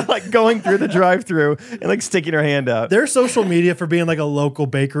 like going through the drive-thru and like sticking her hand out. Their social media for being like a local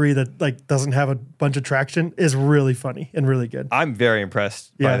bakery that like doesn't have a bunch of traction is really funny and really good. I'm very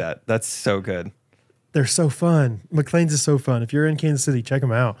impressed by Yeah. that. That's so good. They're so fun. McLean's is so fun. If you're in Kansas City, check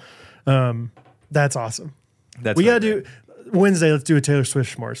them out. That's awesome. That's We really gotta great. do Wednesday. Let's do a Taylor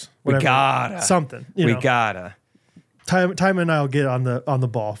Swift s'mores. We Whatever. gotta. something. You We know. gotta. Time and I'll get on the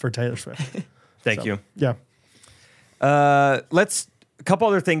ball for Taylor Swift. Thank So, you. Yeah. Let's a couple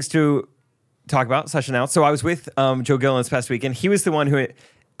other things to talk about / announce. So I was with Joe Gillen this past weekend. He was the one who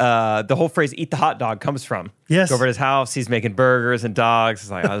the whole phrase "eat the hot dog" comes from. Yes. Go over to his house. He's making burgers and dogs.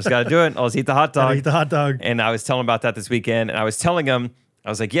 He's like, I just got to do it. I'll just eat the hot dog. Gotta eat the hot dog. And I was telling him about that this weekend. And I was telling him, I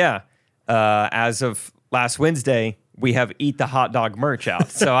was like, yeah, as of last Wednesday, we have Eat the Hot Dog merch out.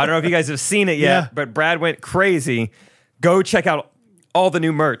 So I don't know if you guys have seen it yet, Yeah. but Brad went crazy. Go check out all the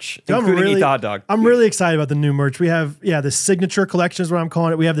new merch, including Eat the Hot Dog. I'm really excited about the new merch. We have, the signature collection is what I'm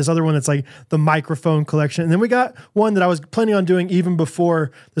calling it. We have this other one that's like the microphone collection. And then we got one that I was planning on doing even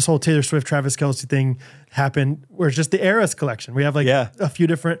before this whole Taylor Swift, Travis Kelce thing happened, where it's just the Eras collection. We have like a few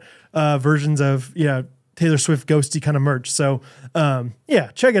different versions of, Taylor Swift ghosty kind of merch. So,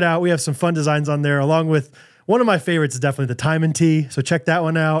 check it out. We have some fun designs on there, along with one of my favorites is definitely the Time and Tea. So check that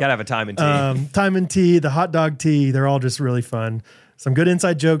one out. Gotta have a time and tea. Time and Tea, the hot dog tea, they're all just really fun. Some good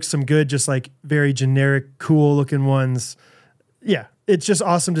inside jokes, some good, just like very generic, cool looking ones. Yeah, it's just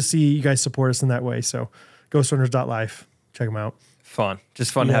awesome to see you guys support us in that way. So ghostrunners.life, check them out. Fun.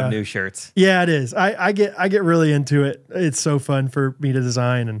 Just fun to Yeah. have new shirts. Yeah, it is. I get really into it. It's so fun for me to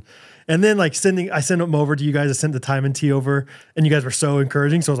design and then like I send them over to you guys. I sent the Time and Tea over, and you guys were so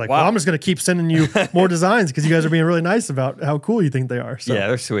encouraging. So I was like, Wow. well, I'm just gonna keep sending you more designs because you guys are being really nice about how cool you think they are. So Yeah,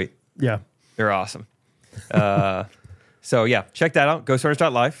 they're sweet. yeah. They're awesome. So yeah, check that out.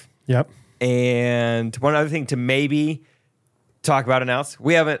 Ghostrunners.life. Yep. And one other thing to maybe talk about, announce.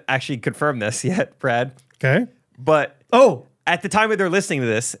 We haven't actually confirmed this yet, Brad. Okay. But Oh, at the time that they're listening to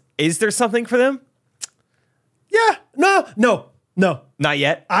this, is there something for them? yeah. No. Not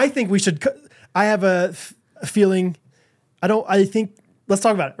yet. I think we should. I have a feeling. I think. Let's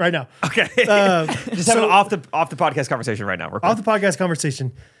talk about it right now. Okay. Just have so- an off the podcast conversation right now. Real quick. Off the podcast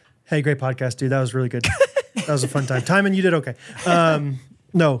conversation. Hey, great podcast, dude. That was really good. That was a fun time. Timon, you did okay.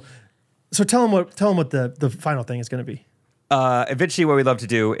 No. So tell them what the final thing is going to be. Eventually, what we'd love to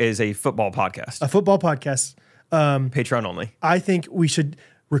do is a football podcast, A football podcast. Patreon only. I think we should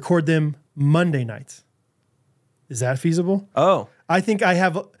record them Monday nights. Is that feasible? Oh, I think I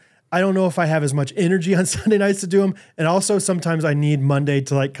don't know if I have as much energy on Sunday nights to do them. And also sometimes I need Monday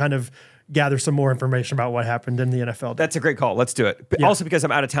to like kind of gather some more information about what happened in the NFL. that's a great call. Let's do it. Yeah. Also, because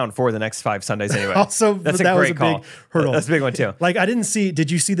I'm out of town for the next 5 Sundays anyway. Also, that's that a was great a call. big hurdle. That's a big one too. Like did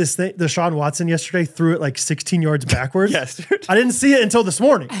you see this thing? Deshaun Watson yesterday threw it like 16 yards backwards. Yes, dude. I didn't see it until this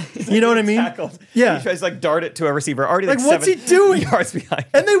morning. You know what I mean? Tackled. Yeah. He tries to like dart it to a receiver already like Like, what's 7 he doing? yards behind.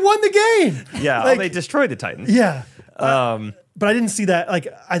 And they won the game. Yeah, Like, they destroyed the Titans. yeah. But I didn't see that. Like,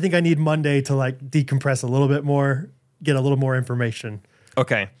 I think I need Monday to like decompress a little bit more, get a little more information.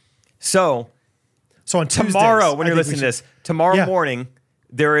 Okay. So So on tomorrow, Tuesdays, when I you're think we listening to this, should- tomorrow Yeah. morning,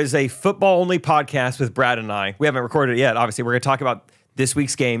 there is a football only podcast with Brad and I. We haven't recorded it yet. Obviously, we're going to talk about this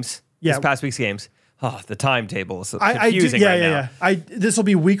week's games, Yeah. this past week's games. Oh, the timetable is I do, confusing right now. This will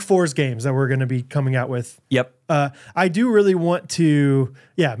be week 4's games that we're going to be coming out with. Yep. I do really want to,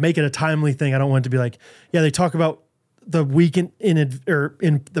 make it a timely thing. I don't want it to be like, they talk about the week in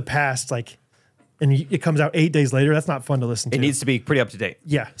the past, like, and it comes out 8 days later. That's not fun to listen to. It needs to be pretty up to date.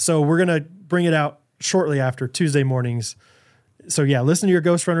 Yeah. So we're going to bring it out shortly after Tuesday mornings. So listen to your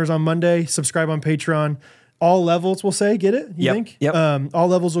Ghost Runners on Monday, subscribe on Patreon. All levels will say, get it? You Yep. think? Yep. All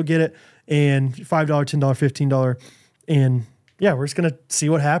levels will get it. And $5, $10, $15. And we're just going to see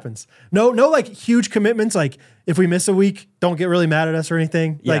what happens. No, like huge commitments. Like if we miss a week, don't get really mad at us or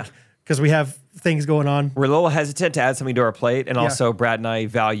anything. Yeah. Like, because we have things going on. We're a little hesitant to add something to our plate, and also Brad and I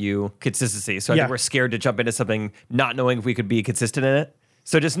value consistency. So I Yeah. think we're scared to jump into something not knowing if we could be consistent in it.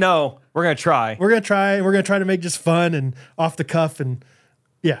 So just know we're going to try. We're going to try. We're going to try to make just fun and off the cuff and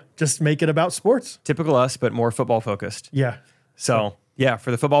just make it about sports. Typical us, but more football focused. Yeah. So for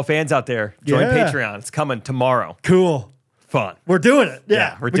the football fans out there, join Yeah. Patreon. It's coming tomorrow. Cool. Fun. We're doing it.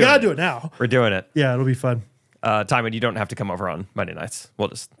 Yeah, we doing got to it. do it now. We're doing it. Yeah, it'll be fun. Timon, you don't have to come over on Monday nights. We'll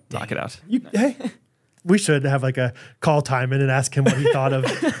just knock it out. Hey, we should have like a call Timon and ask him what he thought of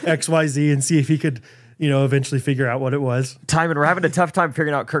XYZ and see if he could, eventually figure out what it was. Timon, we're having a tough time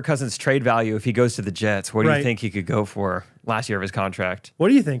figuring out Kirk Cousins' trade value if he goes to the Jets. What do Right. you think he could go for last year of his contract? What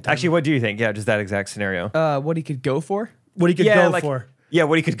do you think, Tom? Actually, what do you think? Yeah, just that exact scenario. What he could go for? what he could go for? Yeah,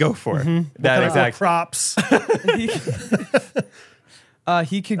 what he could go for. That Kind of exact. props.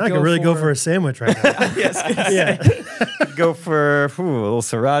 He could I go could really for, go for a sandwich right now. yes. Go for a little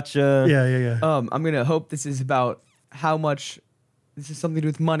sriracha. Yeah. I'm gonna hope this is about how much. This is something to do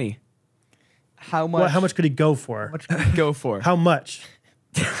with money. How much? How much could he go for? How much could he go for? How much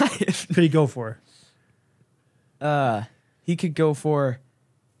could he go for? He could go for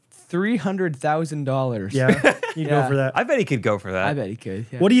 $300,000. Yeah, you Yeah. go for that. I bet he could go for that. I bet he could.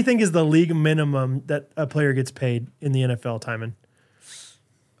 Yeah. What do you think is the league minimum that a player gets paid in the NFL, Timon?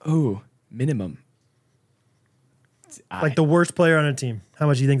 Ooh, minimum. Like the worst player on a team. How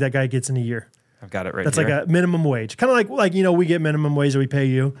much do you think that guy gets in a year? I've got it right That's here. like a minimum wage. Kind of like we get minimum wage that we pay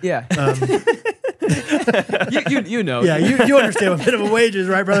you. Yeah. you know. Yeah, you understand what minimum wage is,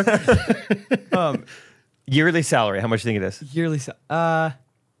 right, brother? Yearly salary. How much do you think it is? Yearly. I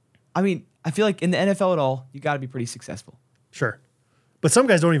mean, I feel like in the NFL at all, you got to be pretty successful. Sure. But some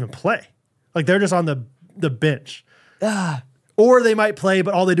guys don't even play. Like they're just on the bench. Or they might play,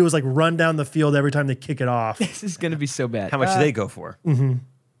 but all they do is like run down the field every time they kick it off. This is gonna be so bad. How much do they go for?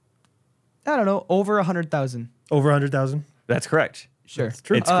 I don't know. Over 100,000. Over 100,000. That's correct. Sure.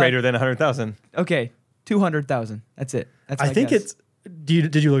 true. It's greater than 100,000. Okay. 200,000. That's it. That's I my think guess.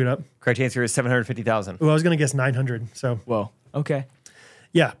 did you look it up? Correct answer is 750,000. Well, I was going to guess 900. So, Whoa. Okay.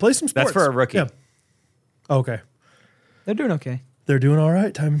 yeah, play some sports. That's for a rookie. Yeah. Okay. They're doing okay. They're doing all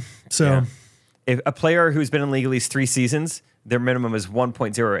right, Time. So, Yeah. If a player who's been in league at least 3 seasons, their minimum is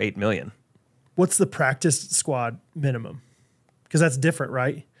 1.08 million. what's the practice squad minimum? Because that's different,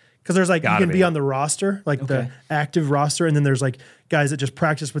 right? Because there's like, Gotta you can be be. on the roster, like the Okay. active roster, and then there's like guys that just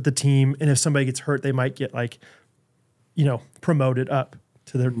practice with the team. And if somebody gets hurt, they might get like, promoted up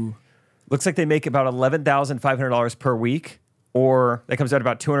to their. Looks like they make about $11,500 per week, or that comes out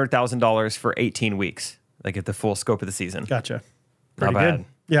about $200,000 for 18 weeks, like at the full scope of the season. Gotcha. Not Pretty bad. good.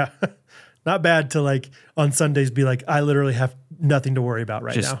 Yeah. Not bad to like on Sundays be like, I literally have nothing to worry about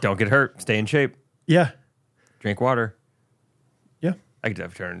right Just now. don't get hurt. Stay in shape. Yeah. Drink water. Yeah. I could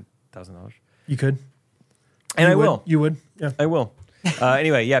have turned $1,000. You could. And You I would. will. You would. Yeah. I will.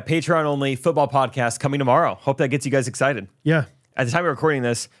 Anyway, yeah, Patreon only football podcast coming tomorrow. Hope that gets you guys excited. Yeah. At the time of recording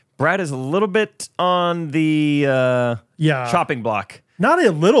this, Brad is a little bit on the Yeah. chopping block. Not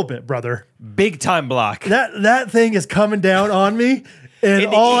a little bit, brother. Big time block. That thing is coming down on me. And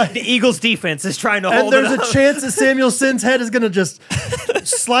And all the Eagles defense is trying to and hold there's it a up. chance that Samuel Sin's head is going to just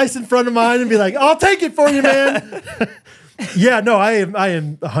slice in front of mine and be like, I'll take it for you, man. Yeah, no, I am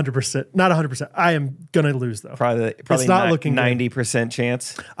 100%. Not 100%. I am going to lose, though. Probably not looking good. 90%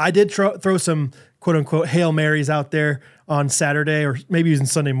 chance. I did throw some quote unquote Hail Marys out there on Saturday or maybe even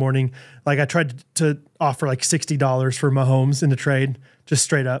Sunday morning. Like I tried to offer like $60 for Mahomes in the trade, just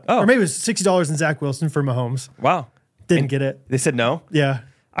straight up. Oh. Or maybe it was $60 in Zach Wilson for Mahomes. Wow. Didn't get it. They said no. Yeah.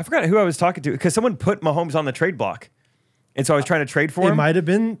 I forgot who I was talking to because someone put Mahomes on the trade block. And so I was trying to trade for It him. might have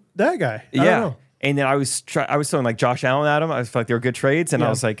been that guy. I don't know. And then I was throwing like Josh Allen at him. I felt like they were good trades. And I Yeah.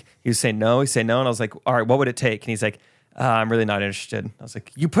 was like, he was saying no. He's saying no. And I was like, all right, what would it take? And he's like, I'm really not interested. I was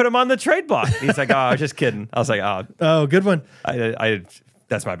like, you put him on the trade block. And he's like, oh, I was just kidding. I was like, oh, Oh, good one. I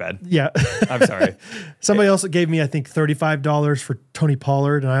that's my bad. Yeah. I'm sorry. Somebody else gave me, I think, $35 for Tony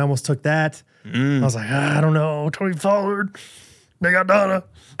Pollard, and I almost took that. I was like, I don't know, Tony Pollard. They got Donna.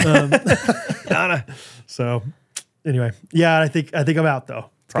 Donna. So, anyway, yeah, I think I'm out though.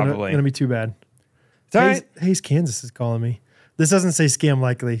 It's Probably. gonna be too bad. It's all right. Hayes, Kansas is calling me. This doesn't say scam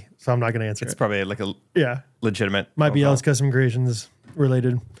likely, so I'm not gonna answer It's it. probably like a Yeah, legitimate. might be phone Ellis Custom Creations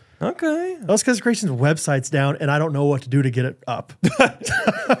related. call. Okay. Ellis Custom Creations website's down, and I don't know what to do to get it up.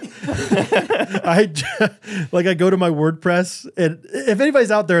 I go to my WordPress, and if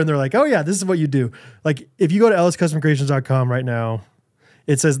anybody's out there and they're like, "Oh yeah, this is what you do," like if you go to elliscustomcreations.com right now,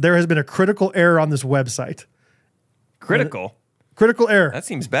 it says there has been a critical error on this website. Critical. Critical error. That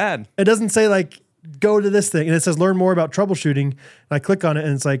seems bad. It doesn't say like go to this thing, and it says learn more about troubleshooting. And I click on it,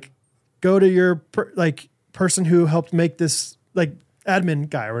 and it's like go to your person who helped make this like admin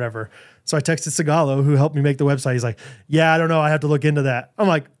guy or whatever. So I texted Sigalo, who helped me make the website. He's like, "Yeah, I don't know. I have to look into that." I'm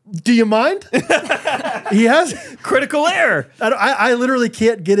like, "Do you mind?" He has Critical error. I literally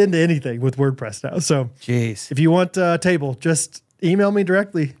can't get into anything with WordPress now. So Jeez. if you want a table, just email me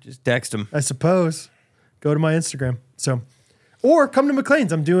directly. Just text him. I suppose. Go to my Instagram. So, or come to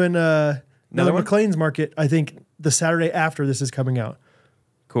McLean's. I'm doing another one? McLean's market. I think the Saturday after this is coming out,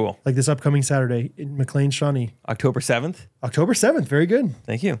 Cool. like this upcoming Saturday in McLean, Shawnee, October 7th. October 7th. Very good.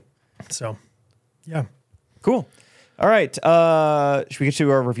 Thank you. So, Yeah. Cool. All right. Should we get to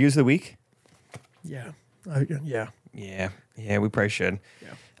our reviews of the week? Yeah. Yeah. Yeah, we probably should.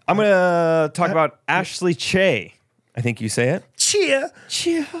 Yeah. I'm going to talk about Ashley Che. I think you say it. Cheer.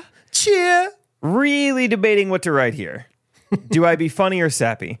 Really debating what to write here. Do I be funny or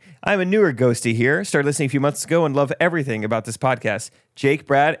sappy? I'm a newer ghosty here. Started listening a few months ago and love everything about this podcast. Jake,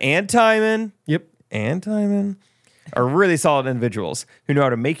 Brad, and Timon. Yep. And Timon are really solid individuals who know how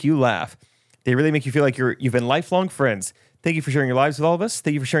to make you laugh. They really make you feel like you've been lifelong friends. Thank you for sharing your lives with all of us.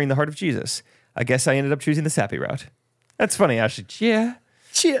 Thank you for sharing the heart of Jesus. I guess I ended up choosing the sappy route. That's funny, Ashley. Yeah.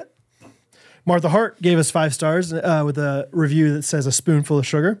 Cheer. Martha Hart gave us 5 stars with a review that says a spoonful of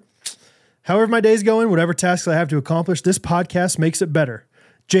sugar. However my day's going, whatever tasks I have to accomplish, this podcast makes it better.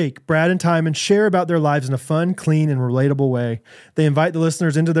 Jake, Brad, and Timon share about their lives in a fun, clean, and relatable way. They invite the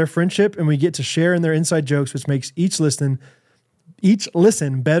listeners into their friendship, and we get to share in their inside jokes, which makes each listen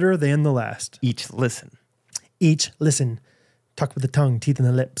better than the last. Each listen. Talk with the tongue, teeth, and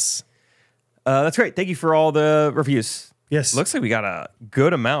the lips. That's great. Thank you for all the reviews. Yes. Looks like we got a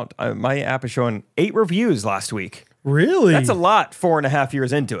good amount. My app is showing 8 reviews last week. Really? That's a lot 4.5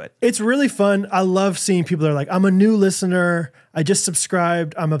 years into it. It's really fun. I love seeing people that are like, I'm a new listener. I just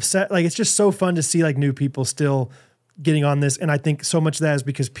subscribed. I'm upset. Like, it's just so fun to see like new people still getting on this. And I think so much of that is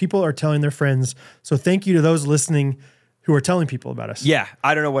because people are telling their friends. So thank you to those listening who are telling people about us. Yeah.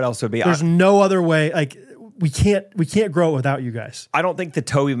 I don't know what else would be. There's no other way. Like, we can't grow it without you guys. I don't think the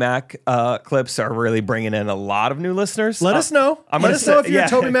Toby Mac clips are really bringing in a lot of new listeners. Let us know. Let us know if you're a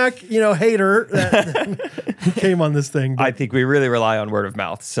Toby Mac, hater that came on this thing. I think we really rely on word of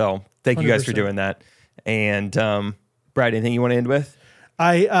mouth. So thank you guys for 100%. doing that. And Brad, anything you want to end with?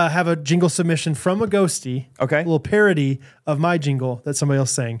 I have a jingle submission from a ghostie. Okay. A little parody of my jingle that somebody else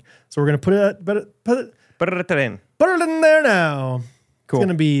sang. So we're gonna put it in there now. Cool. It's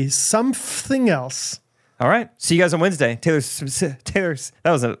gonna be something else. All right. See you guys on Wednesday. Taylor's.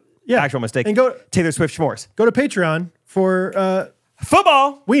 That was an actual mistake. And go Taylor Swift Schmores. Go to Patreon for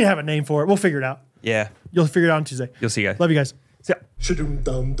Football. we didn't have a name for it. We'll figure it out. Yeah. You'll figure it out on Tuesday. You'll see you guys. Love you guys. See ya.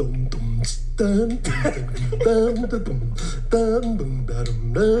 Rudolph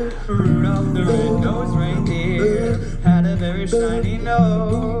the red-nosed reindeer had a very shiny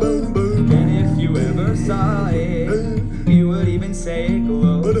nose, and if you ever saw it, you would even say it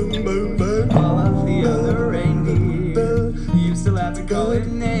glowed. All of the other reindeer used to laugh and call it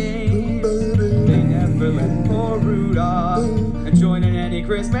names. They never let poor Rudolph join in any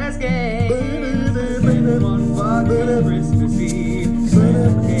Christmas games. Then one fucking Christmas Eve,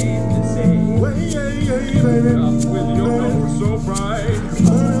 Santa came to say, Rudolph, with your nose so bright,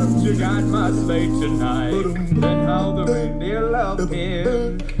 you got my sleigh tonight. And how the reindeer loved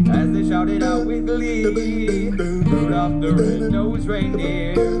him as they shouted out with glee. Rudolph the red-nosed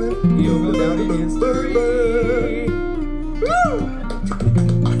reindeer, he'll go down in history. Woo!